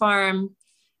family farm.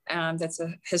 That's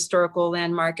a historical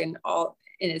landmark and all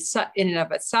in and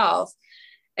of itself.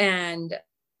 And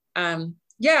to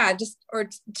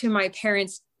my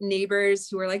parents' neighbors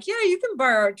who were like, yeah, you can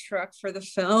borrow a truck for the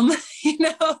film. That's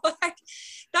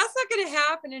not going to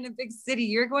happen in a big city.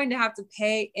 You're going to have to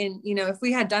pay. And, if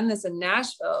we had done this in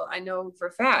Nashville, I know for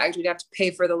a fact, we'd have to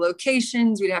pay for the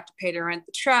locations. We'd have to pay to rent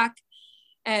the truck.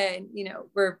 And,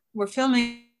 we're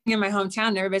filming in my hometown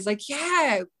and everybody's like,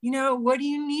 yeah, what do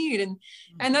you need?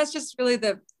 And that's just really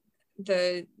the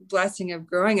blessing of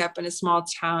growing up in a small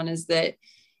town, is that,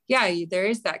 yeah, there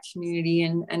is that community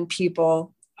and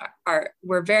people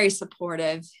we're very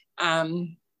supportive,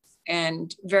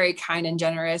 and very kind and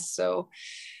generous. So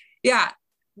yeah,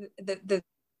 the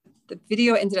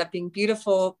video ended up being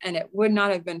beautiful, and it would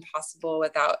not have been possible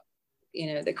without,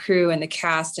 the crew and the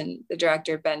cast and the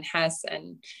director, Ben Hess,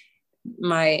 and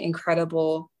the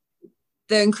incredible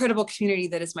community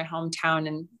that is my hometown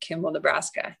in Kimball,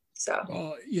 Nebraska. So,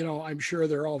 well, I'm sure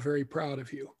they're all very proud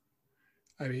of you.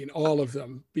 I mean, all of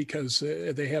them, because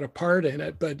they had a part in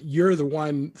it, but you're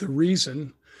the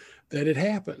reason that it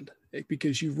happened,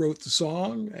 because you wrote the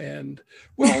song. And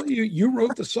well, you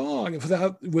wrote the song.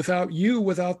 Without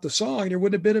the song, there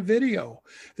wouldn't have been a video.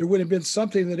 There would have been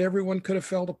something that everyone could have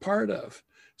felt a part of.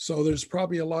 So there's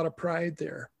probably a lot of pride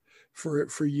there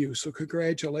for you. So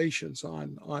congratulations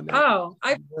on that. Oh,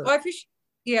 I appreciate.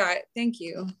 Yeah, thank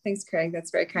you. Thanks, Craig.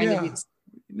 That's very kind of you.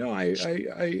 No, I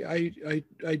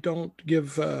don't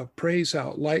give praise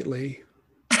out lightly.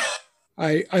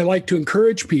 I like to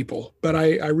encourage people, but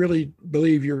I really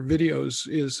believe your videos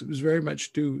is very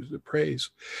much due the praise.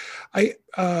 I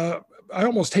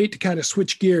almost hate to kind of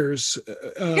switch gears,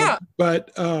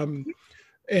 but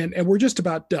and we're just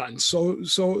about done.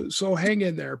 So hang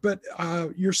in there. But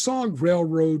your song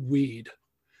 "Railroad Weed"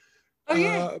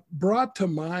 brought to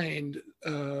mind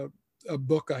a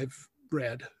book I've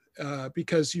read,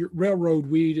 because your "Railroad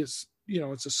Weed" is,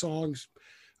 it's a song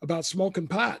about smoking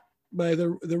pot by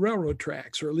the railroad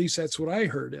tracks, or at least that's what I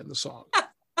heard in the song.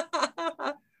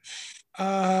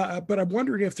 But I'm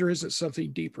wondering if there isn't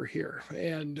something deeper here.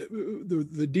 And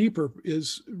the deeper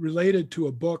is related to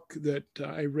a book that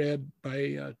I read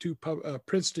by two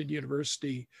Princeton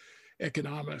University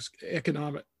economists.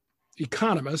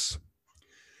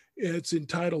 It's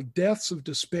entitled "Deaths of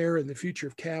Despair and the Future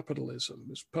of Capitalism." It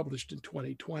was published in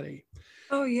 2020.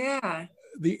 Oh, yeah.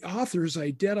 The authors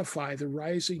identify the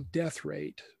rising death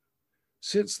rate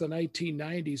since the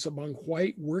 1990s among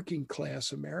white working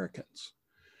class Americans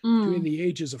between the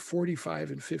ages of 45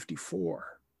 and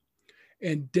 54,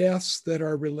 and deaths that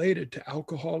are related to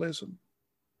alcoholism,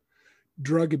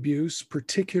 drug abuse,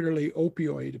 particularly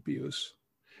opioid abuse,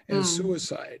 and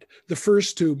suicide. The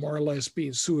first two more or less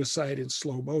being suicide in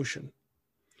slow motion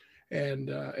and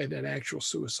an actual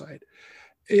suicide.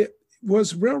 It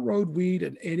was "Railroad Weed"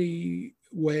 in any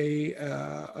way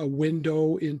a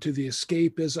window into the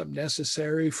escapism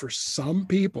necessary for some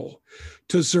people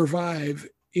to survive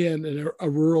in a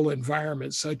rural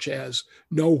environment such as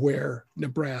nowhere,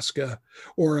 Nebraska,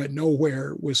 or a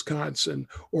nowhere, Wisconsin,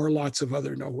 or lots of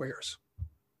other nowheres?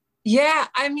 Yeah,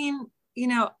 I mean,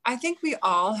 I think we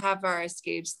all have our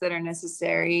escapes that are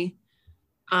necessary.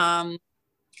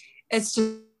 It's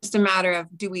just a matter of,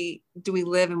 do we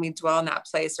live and we dwell in that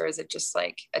place, or is it just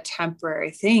like a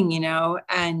temporary thing,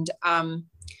 And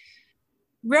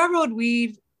railroad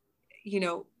weed, you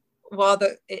know, while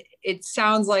it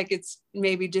sounds like it's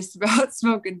maybe just about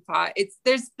smoking pot,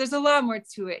 there's a lot more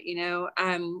to it, you know.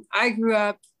 I grew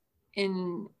up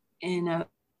in a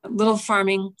little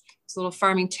farming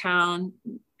town,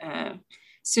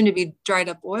 soon to be dried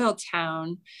up oil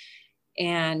town,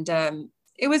 and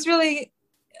it was really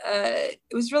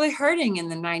hurting in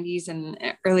the 90s and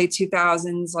early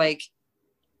 2000s, like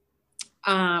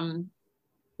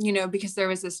you know, because there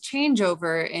was this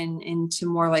changeover into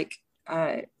more like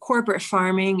corporate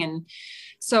farming. And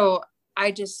so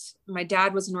my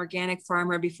dad was an organic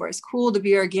farmer before it's cool to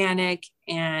be organic.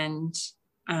 And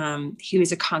he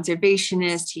was a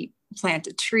conservationist. He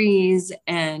planted trees,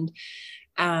 and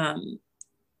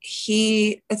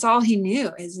it's all he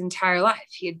knew his entire life.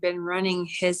 He had been running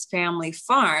his family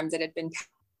farm that had been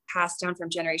passed down from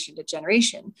generation to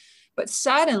generation. But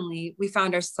suddenly we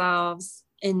found ourselves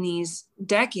in these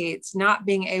decades not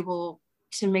being able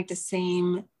to make the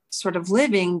same sort of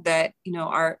living that, you know,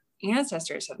 our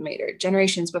ancestors have made or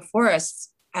generations before us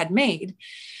had made.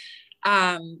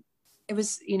 It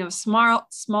was, you know,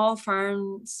 small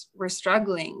farms were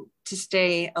struggling to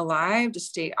stay alive, to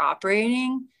stay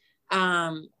operating.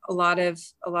 A lot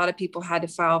of people had to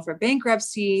file for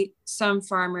bankruptcy. Some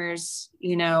farmers,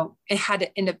 you know, it had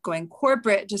to end up going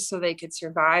corporate just so they could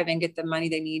survive and get the money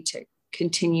they need to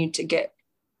continue to get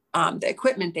the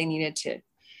equipment they needed to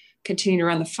continue to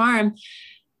run the farm.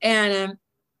 And,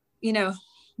 you know,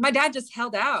 my dad just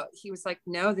held out. He was like,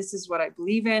 no, this is what I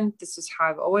believe in. This is how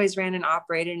I've always ran and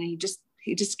operated. And he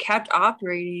just kept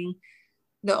operating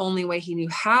the only way he knew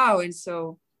how. And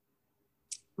so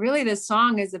really this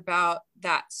song is about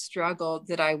that struggle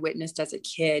that I witnessed as a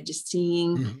kid, just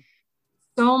seeing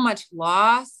so much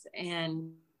loss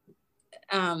and,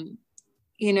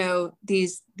 you know,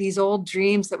 these old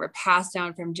dreams that were passed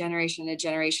down from generation to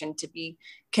generation to be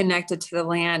connected to the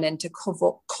land and to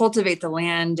cultivate the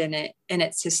land and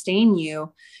it sustain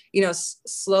you, you know,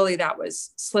 slowly that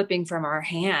was slipping from our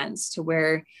hands to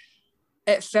where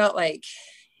it felt like,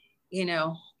 you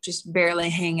know, just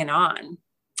barely hanging on.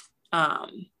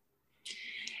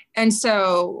 And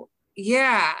so,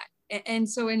 yeah. And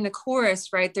so in the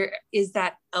chorus, right, there is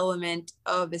that element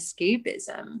of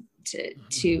escapism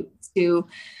to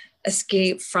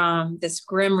escape from this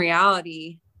grim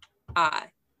reality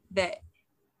that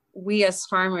we as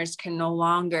farmers can no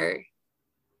longer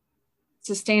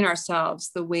sustain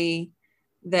ourselves the way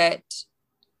that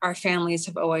our families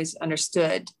have always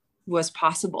understood was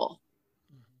possible.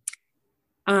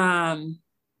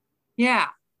 Yeah.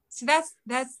 So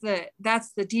that's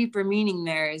the deeper meaning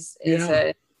there is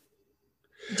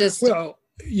just, well,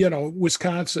 you know,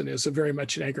 Wisconsin is a very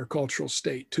much an agricultural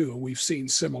state too. We've seen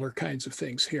similar kinds of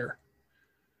things here.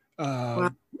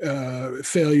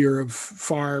 Failure of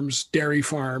farms, dairy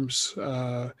farms,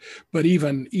 but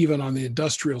even on the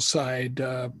industrial side,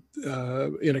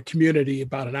 in a community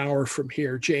about an hour from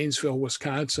here, Janesville,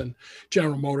 Wisconsin,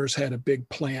 General Motors had a big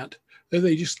plant that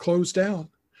they just closed down,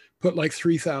 put like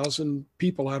 3,000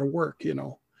 people out of work, you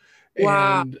know.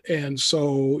 wow. And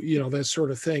so, you know, that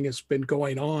sort of thing has been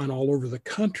going on all over the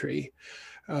country.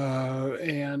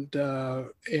 And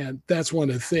that's one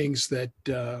of the things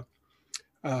that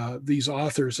these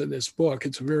authors in this book,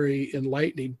 it's a very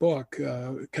enlightening book,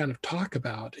 kind of talk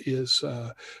about is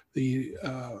the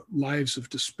lives of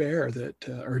despair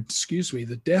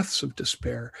the deaths of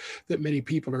despair that many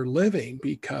people are living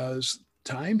because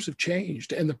times have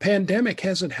changed and the pandemic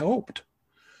hasn't helped,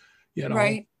 you know.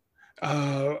 Right.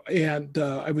 And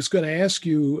I was going to ask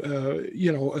you,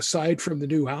 you know, aside from the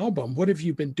new album, what have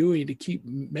you been doing to keep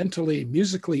mentally,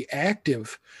 musically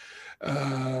active,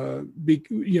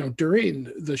 you know,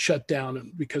 during the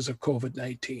shutdown because of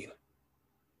COVID-19?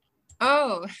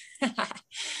 Oh,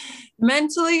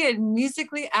 mentally and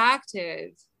musically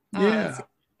active. Yeah. That's a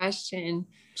question.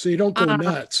 So you don't go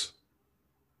nuts.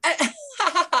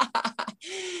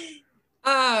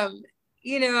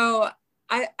 You know,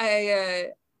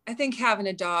 I think having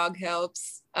a dog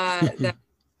helps. That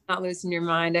not losing your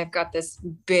mind. I've got this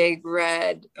big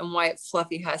red and white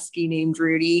fluffy husky named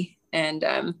Rudy,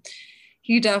 and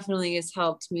he definitely has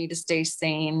helped me to stay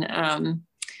sane.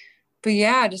 But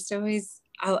yeah, just always,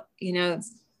 you know,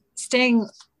 staying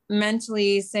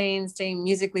mentally sane, staying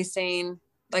musically sane.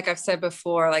 Like I've said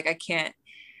before, like I can't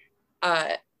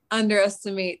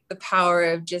underestimate the power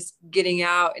of just getting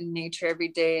out in nature every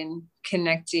day and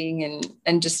connecting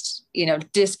and just, you know,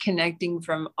 disconnecting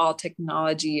from all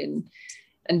technology and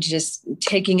just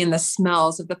taking in the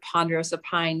smells of the ponderosa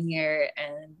pine here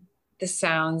and the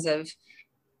sounds of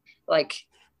like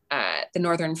the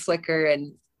northern flicker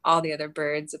and all the other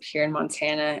birds up here in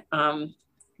Montana.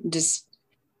 Just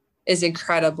is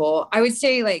incredible. I would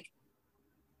say like,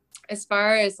 as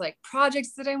far as like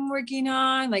projects that I'm working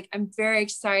on, like I'm very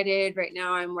excited right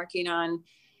now. I'm working on,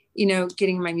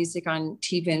 getting my music on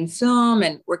TV and film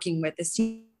and working with a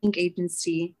sync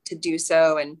agency to do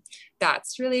so. And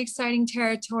that's really exciting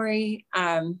territory.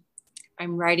 I'm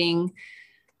writing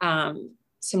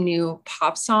some new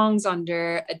pop songs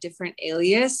under a different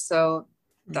alias. So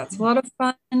that's a lot of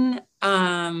fun.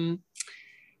 And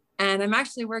I'm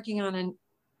actually working on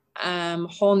a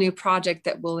whole new project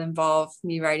that will involve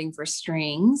me writing for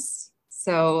strings.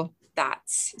 So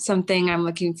that's something I'm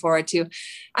looking forward to.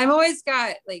 I've always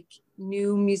got like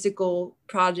new musical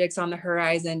projects on the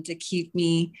horizon to keep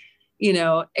me,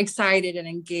 excited and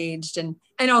engaged and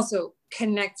also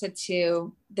connected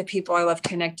to the people I love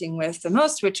connecting with the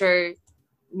most, which are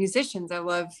musicians. I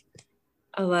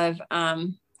love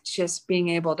just being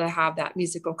able to have that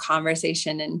musical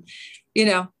conversation. And,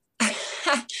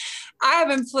 I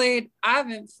haven't played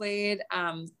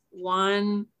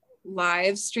one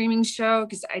live streaming show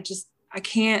because I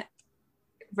can't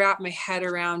wrap my head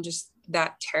around just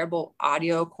that terrible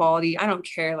audio quality. I don't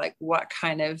care like what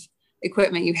kind of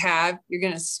equipment you have, you're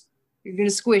gonna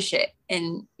squish it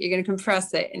and you're gonna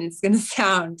compress it and it's gonna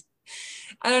sound,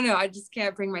 I don't know, I just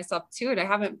can't bring myself to it. I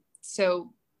haven't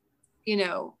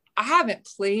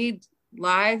played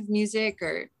live music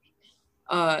or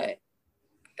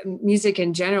music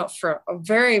in general for a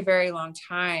very, very long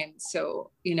time. So,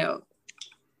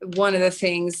 one of the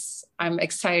things I'm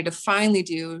excited to finally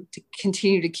do to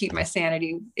continue to keep my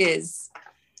sanity is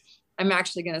I'm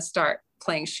actually going to start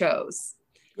playing shows.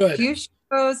 Good. A few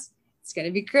shows. It's going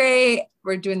to be great.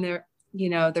 We're doing the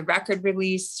record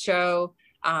release show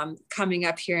coming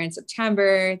up here in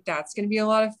September. That's going to be a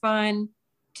lot of fun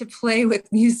to play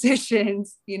with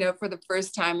musicians, for the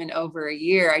first time in over a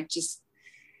year.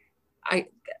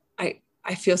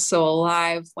 I feel so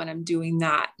alive when I'm doing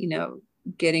that,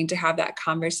 getting to have that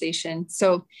conversation.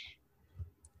 So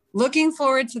looking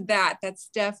forward to that. That's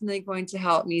definitely going to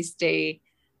help me stay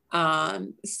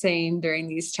sane during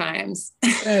these times.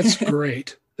 That's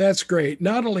great. That's great.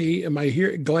 Not only am I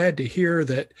glad to hear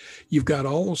that you've got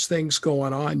all those things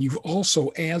going on, you've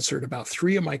also answered about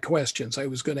 3 of my questions I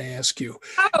was going to ask you.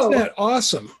 Oh, isn't that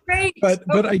awesome? Great.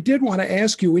 But I did want to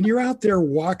ask you, when you're out there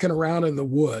walking around in the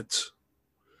woods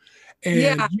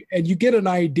and you get an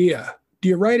idea, do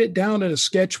you write it down in a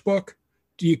sketchbook?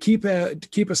 Do you keep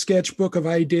a sketchbook of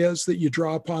ideas that you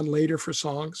draw upon later for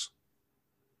songs?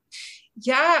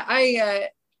 Yeah,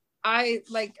 I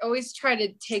like always try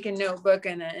to take a notebook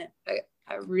and a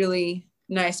really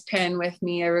nice pen with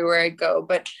me everywhere I go.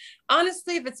 But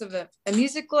honestly, if it's a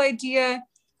musical idea,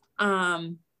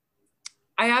 I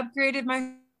upgraded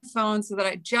my phone so that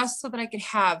I could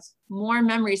have more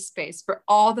memory space for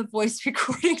all the voice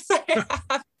recordings I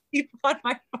have on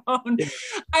my phone. Yeah.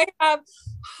 I have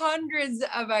hundreds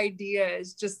of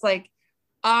ideas just like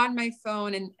on my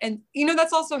phone. And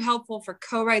that's also helpful for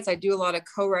co-writes. I do a lot of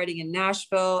co-writing in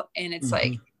Nashville. And it's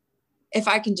like, if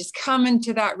I can just come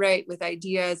into that right with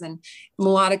ideas and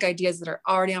melodic ideas that are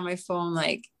already on my phone,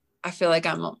 like I feel like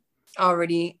I'm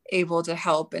already able to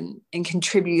help and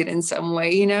contribute in some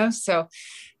way, So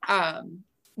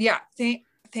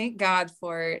thank God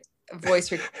for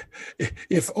voice recording.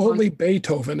 If only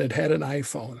Beethoven had an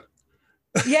iPhone.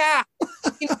 Yeah.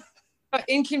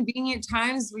 Inconvenient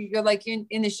times where you go like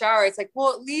in the shower, it's like,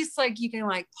 well, at least like you can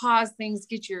like pause things,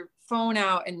 get your phone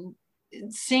out and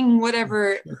sing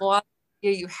whatever melodic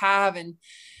idea you have, and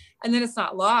then it's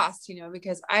not lost,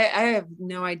 because I have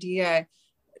no idea.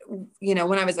 When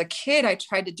I was a kid, I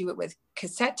tried to do it with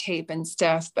cassette tape and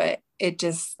stuff, but it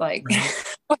just like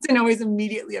wasn't always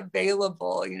immediately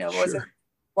available, wasn't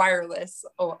wireless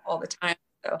all the time.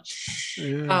 So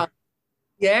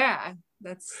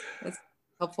that's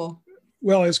helpful.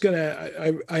 Well,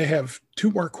 I have 2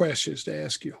 more questions to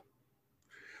ask you.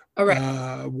 All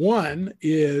right. One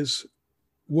is,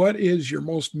 what is your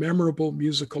most memorable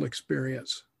musical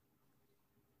experience?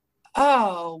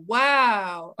 Oh,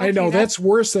 wow. Okay, I know that's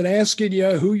worse than asking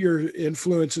you who your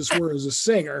influences were as a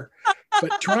singer,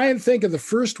 but try and think of the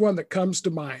first one that comes to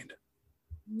mind.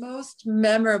 Most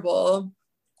memorable.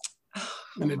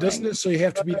 And it doesn't necessarily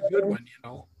have to be a good one,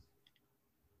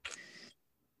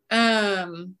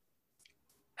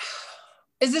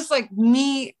 Is this like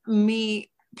me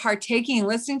partaking and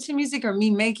listening to music, or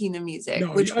me making the music?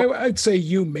 No, I'd say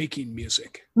you making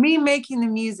music. Me making the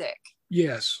music.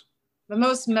 Yes. The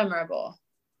most memorable.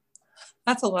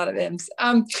 That's a lot of M's.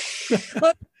 I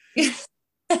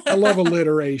love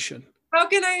alliteration. How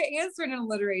can I answer an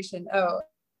alliteration? Oh,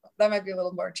 that might be a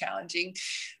little more challenging.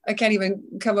 I can't even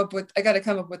I got to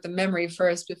come up with the memory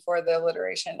first before the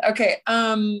alliteration. Okay.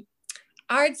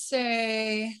 I'd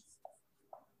say,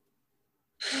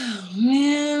 oh,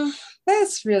 man,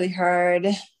 that's really hard.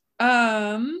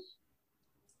 My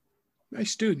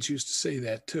students used to say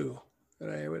that too, that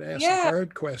I would ask the Yeah,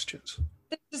 hard questions.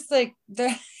 it's just like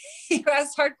the you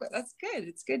ask hard. That's good.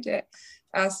 It's good to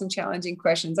ask some challenging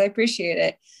questions. I appreciate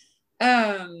it.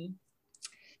 Um,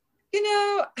 you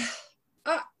know,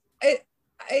 uh, it,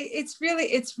 it's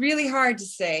really hard to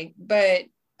say, but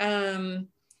um,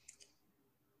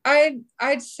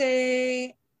 I'd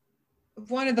say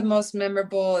one of the most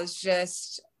memorable is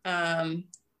just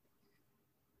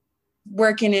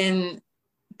working in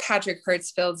Patrick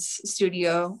Hertzfeld's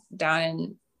studio down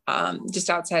in just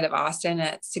outside of Austin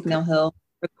at Signal Hill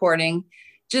recording.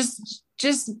 Just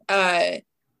the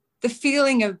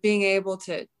feeling of being able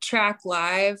to track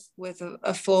live with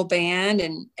a full band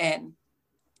and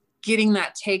getting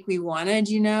that take we wanted,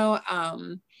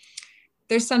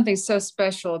 there's something so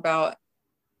special about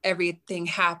everything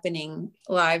happening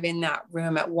live in that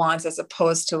room at once, as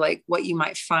opposed to like what you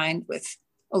might find with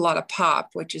a lot of pop,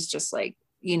 which is just like,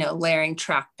 layering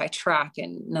track by track,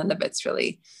 and none of it's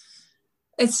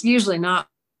usually not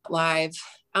live.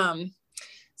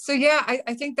 So yeah,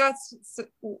 I think that's,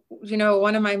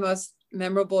 one of my most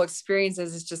memorable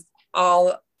experiences is just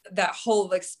all that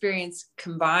whole experience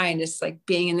combined, just like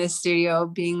being in the studio,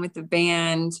 being with the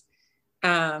band,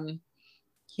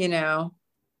 you know,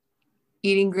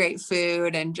 eating great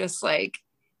food and just like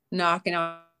knocking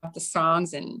out the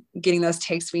songs and getting those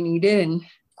takes we needed. And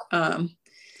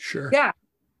Sure. yeah,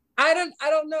 I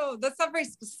don't know. That's not very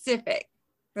specific.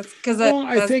 That's because Well,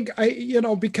 I think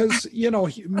because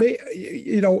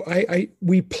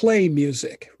we play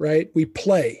music, right? We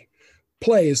play.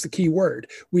 Play is the key word.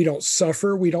 We don't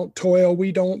suffer, we don't toil,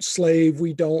 we don't slave,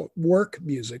 we don't work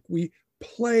music. We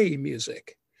play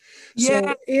music. yeah,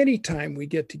 So anytime we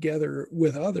get together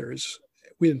with others,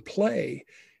 we play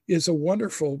is a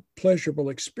wonderful, pleasurable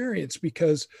experience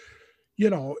because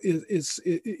it's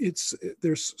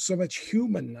there's so much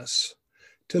humanness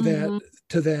to that mm-hmm.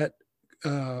 to that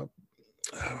uh,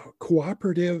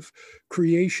 cooperative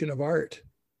creation of art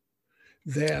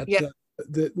that Yeah,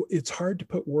 that it's hard to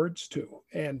put words to.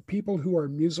 And people who are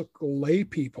musical lay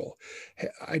people,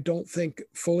 I don't think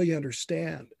fully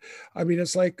understand. I mean,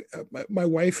 it's like my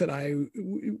wife and I,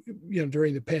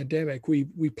 during the pandemic, we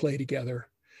play together.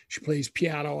 She plays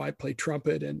piano, I play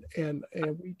trumpet, and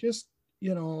we just,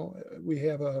 we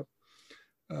have a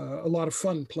lot of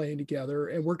fun playing together.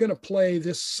 And we're going to play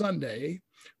this Sunday.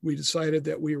 We decided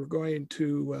that we were going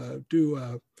to do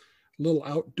a little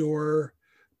outdoor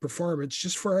performance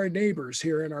just for our neighbors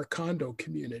here in our condo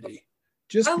community. I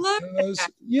Just love because,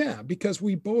 that. yeah, because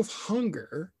we both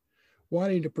hunger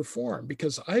wanting to perform.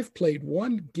 Because I've played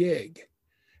one gig,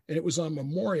 and it was on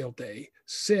Memorial Day,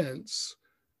 since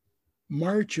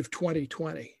March of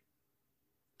 2020.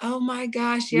 Oh my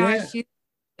gosh, yeah, I Yeah, feel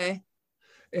it.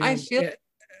 I and, feel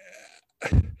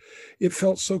it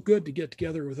felt so good to get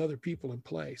together with other people and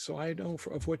play. So I know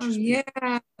of what Oh you speak.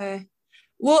 yeah.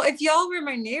 Well, if y'all were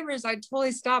my neighbors, I'd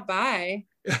totally stop by.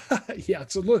 Yeah,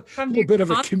 it's a little, Come little to bit of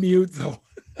a your commute, though.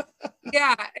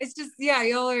 Yeah, it's just, yeah,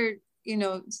 y'all are,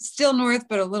 still north,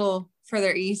 but a little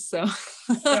further east. So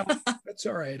Well, that's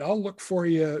all right. I'll look for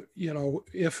you,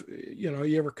 if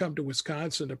you ever come to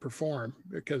Wisconsin to perform,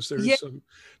 because yeah,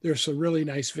 there's some really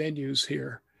nice venues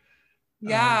here. Uh,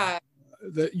 yeah.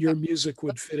 that your music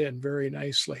would fit in very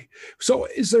nicely. So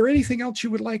is there anything else you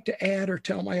would like to add or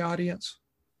tell my audience?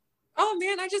 Oh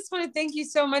man, I just want to thank you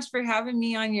so much for having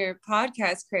me on your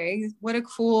podcast, Craig. What a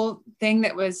cool thing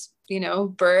that was,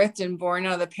 birthed and born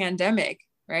out of the pandemic,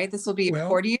 right? This will be Well,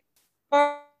 40 years.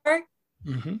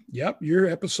 Yep, you're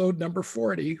episode number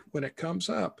 40 when it comes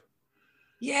up.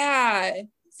 Yeah.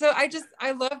 So I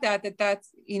love that's,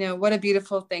 what a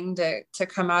beautiful thing to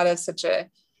come out of such a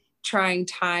trying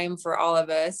time for all of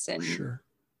us, and Sure.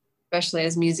 especially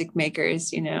as music makers,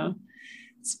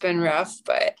 it's been rough,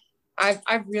 but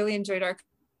I've really enjoyed our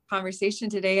conversation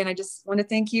today. And I just want to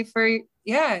thank you for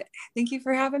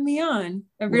having me on.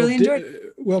 I really enjoyed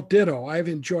it. Well, ditto. I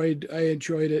enjoyed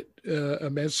it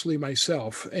immensely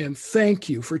myself, and thank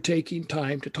you for taking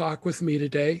time to talk with me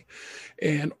today.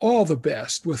 And all the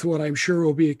best with what I'm sure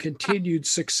will be a continued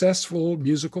successful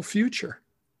musical future.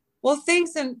 Well,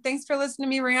 thanks. And thanks for listening to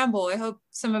me ramble. I hope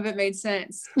some of it made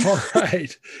sense. All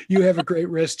right. You have a great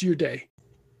rest of your day.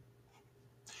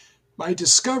 My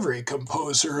discovery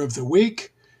composer of the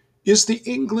week is the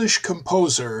English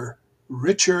composer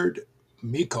Richard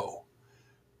Miko.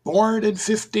 Born in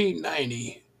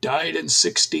 1590, died in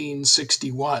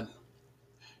 1661.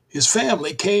 His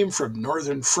family came from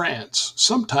northern France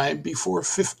sometime before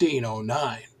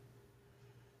 1509.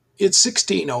 In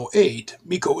 1608,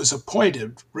 Miko was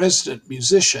appointed resident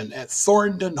musician at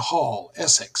Thorndon Hall,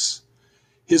 Essex.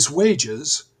 His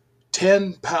wages,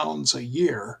 £10 a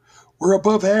year, were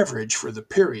above average for the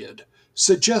period,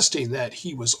 suggesting that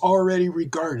he was already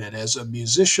regarded as a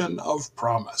musician of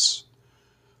promise.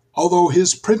 Although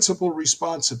his principal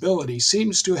responsibility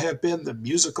seems to have been the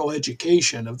musical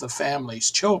education of the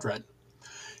family's children,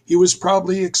 he was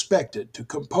probably expected to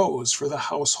compose for the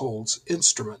household's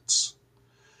instruments.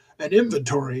 An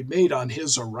inventory made on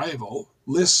his arrival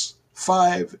lists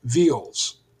 5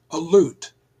 viols, a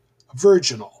lute, a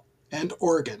virginal, and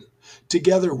organ,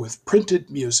 together with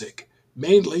printed music,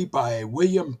 mainly by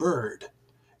William Byrd,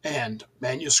 and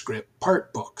manuscript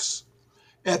part books.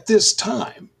 At this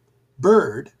time,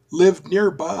 Byrd lived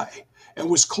nearby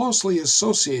and was closely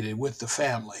associated with the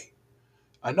family.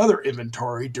 Another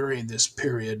inventory during this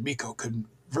period Miko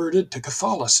converted to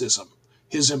Catholicism,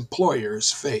 his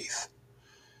employer's faith.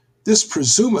 This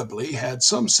presumably had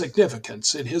some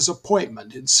significance in his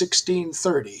appointment in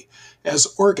 1630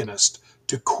 as organist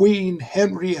to Queen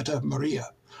Henrietta Maria,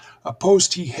 a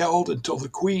post he held until the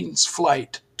Queen's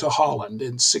flight to Holland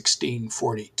in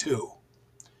 1642.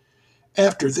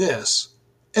 After this,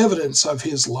 evidence of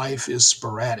his life is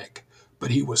sporadic,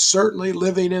 but he was certainly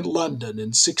living in London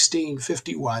in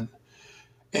 1651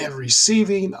 and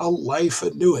receiving a life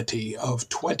annuity of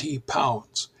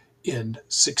 £20 in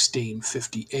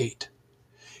 1658.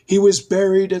 He was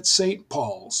buried at St.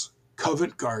 Paul's,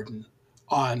 Covent Garden,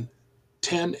 on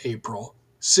 10 April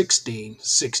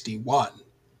 1661.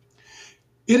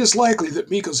 It is likely that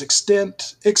Miko's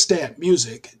extant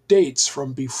music dates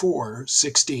from before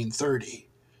 1630.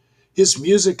 His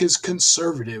music is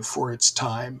conservative for its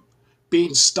time,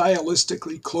 being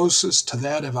stylistically closest to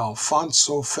that of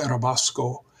Alfonso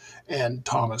Ferrabosco and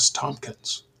Thomas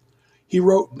Tomkins. He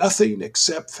wrote nothing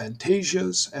except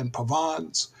fantasias and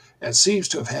pavans, and seems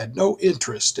to have had no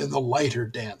interest in the lighter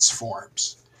dance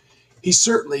forms. He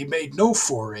certainly made no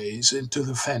forays into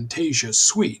the fantasia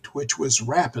suite, which was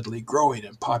rapidly growing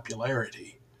in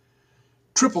popularity.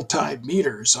 Triple-time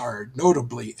meters are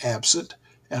notably absent,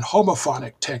 and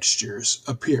homophonic textures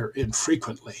appear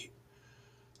infrequently.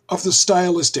 Of the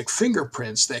stylistic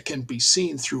fingerprints that can be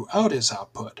seen throughout his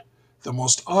output, the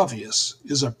most obvious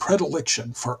is a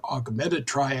predilection for augmented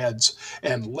triads,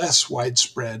 and less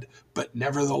widespread, but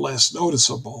nevertheless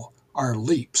noticeable, are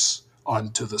leaps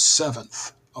onto the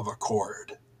seventh of a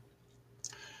chord.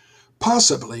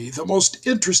 Possibly the most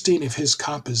interesting of his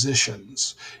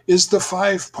compositions is the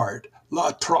 5-part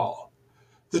La Tralle,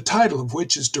 the title of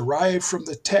which is derived from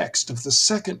the text of the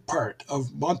second part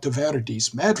of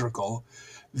Monteverdi's madrigal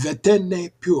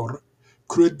Vetene pur,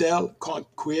 crudel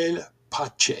conquele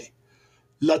pace,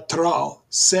 La Tralle,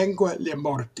 sangue le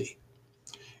morti.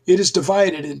 It is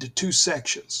divided into 2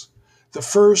 sections. The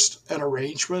first, an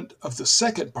arrangement of the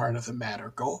second part of the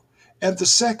madrigal, and the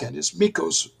second is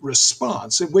Miko's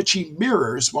response, in which he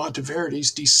mirrors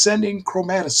Monteverdi's descending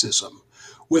chromaticism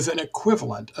with an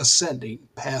equivalent ascending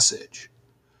passage.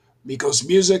 Miko's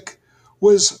music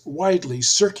was widely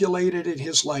circulated in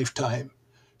his lifetime,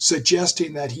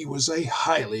 suggesting that he was a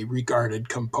highly regarded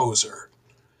composer.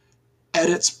 At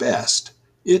its best,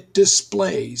 it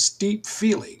displays deep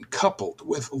feeling coupled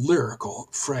with lyrical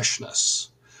freshness.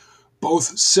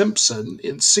 Both Simpson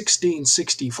in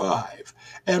 1665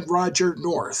 and Roger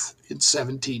North in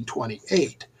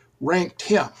 1728 ranked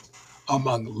him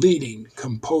among leading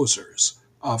composers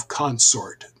of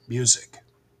consort music.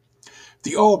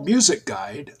 The All Music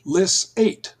Guide lists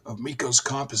 8 of Miko's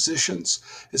compositions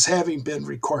as having been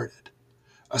recorded.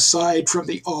 Aside from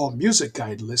the All Music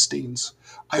Guide listings,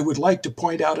 I would like to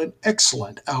point out an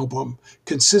excellent album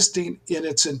consisting in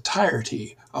its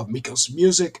entirety of Miko's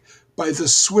music by the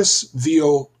Swiss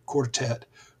Viol Quartet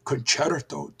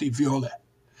Concerto di Viole,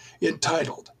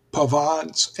 entitled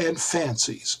Pavans and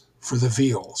Fancies for the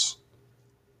Viols.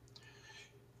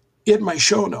 In my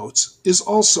show notes is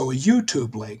also a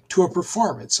YouTube link to a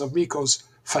performance of Miko's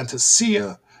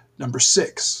Fantasia No.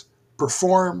 6,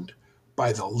 performed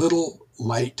by the Little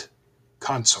Light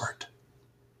Consort.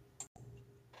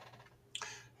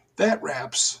 That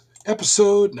wraps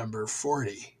episode number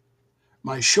 40.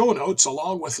 My show notes,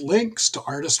 along with links to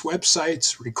artist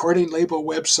websites, recording label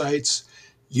websites,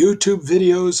 YouTube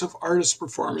videos of artist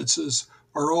performances,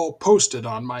 are all posted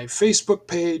on my Facebook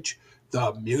page,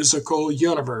 The Musical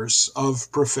Universe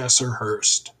of Professor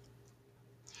Hurst.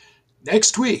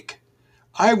 Next week,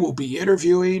 I will be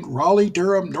interviewing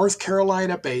Raleigh-Durham, North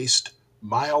Carolina-based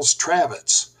Miles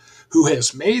Travitz, who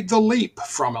has made the leap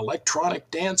from electronic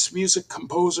dance music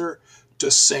composer to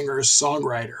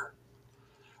singer-songwriter.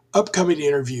 Upcoming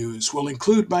interviews will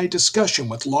include my discussion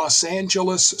with Los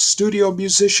Angeles studio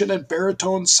musician and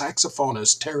baritone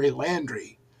saxophonist Terry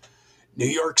Landry, New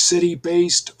York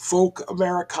City-based folk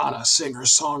Americana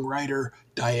singer-songwriter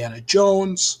Diana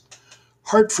Jones,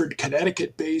 Hartford,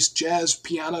 Connecticut-based jazz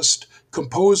pianist,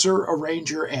 composer,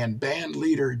 arranger, and band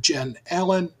leader Jen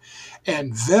Allen,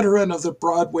 and veteran of the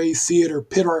Broadway Theater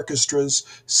Pit Orchestras,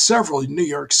 several New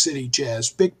York City jazz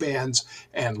big bands,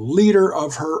 and leader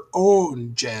of her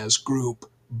own jazz group,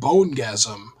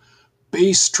 Bonegasm,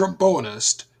 bass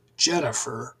trombonist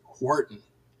Jennifer Wharton.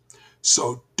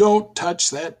 So don't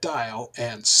touch that dial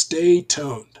and stay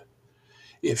tuned.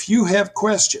 If you have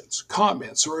questions,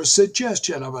 comments, or a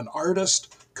suggestion of an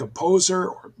artist, composer,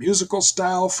 or musical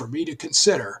style for me to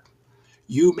consider,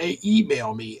 you may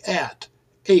email me at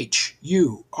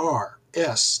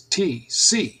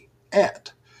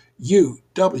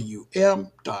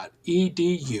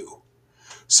hurstc@uwm.edu.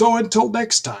 So until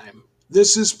next time,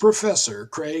 this is Professor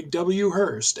Craig W.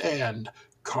 Hurst and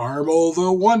Carmel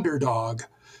the Wonder Dog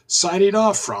signing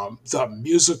off from the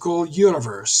musical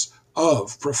universe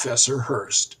of Professor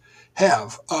Hurst.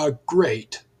 Have a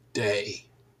great day.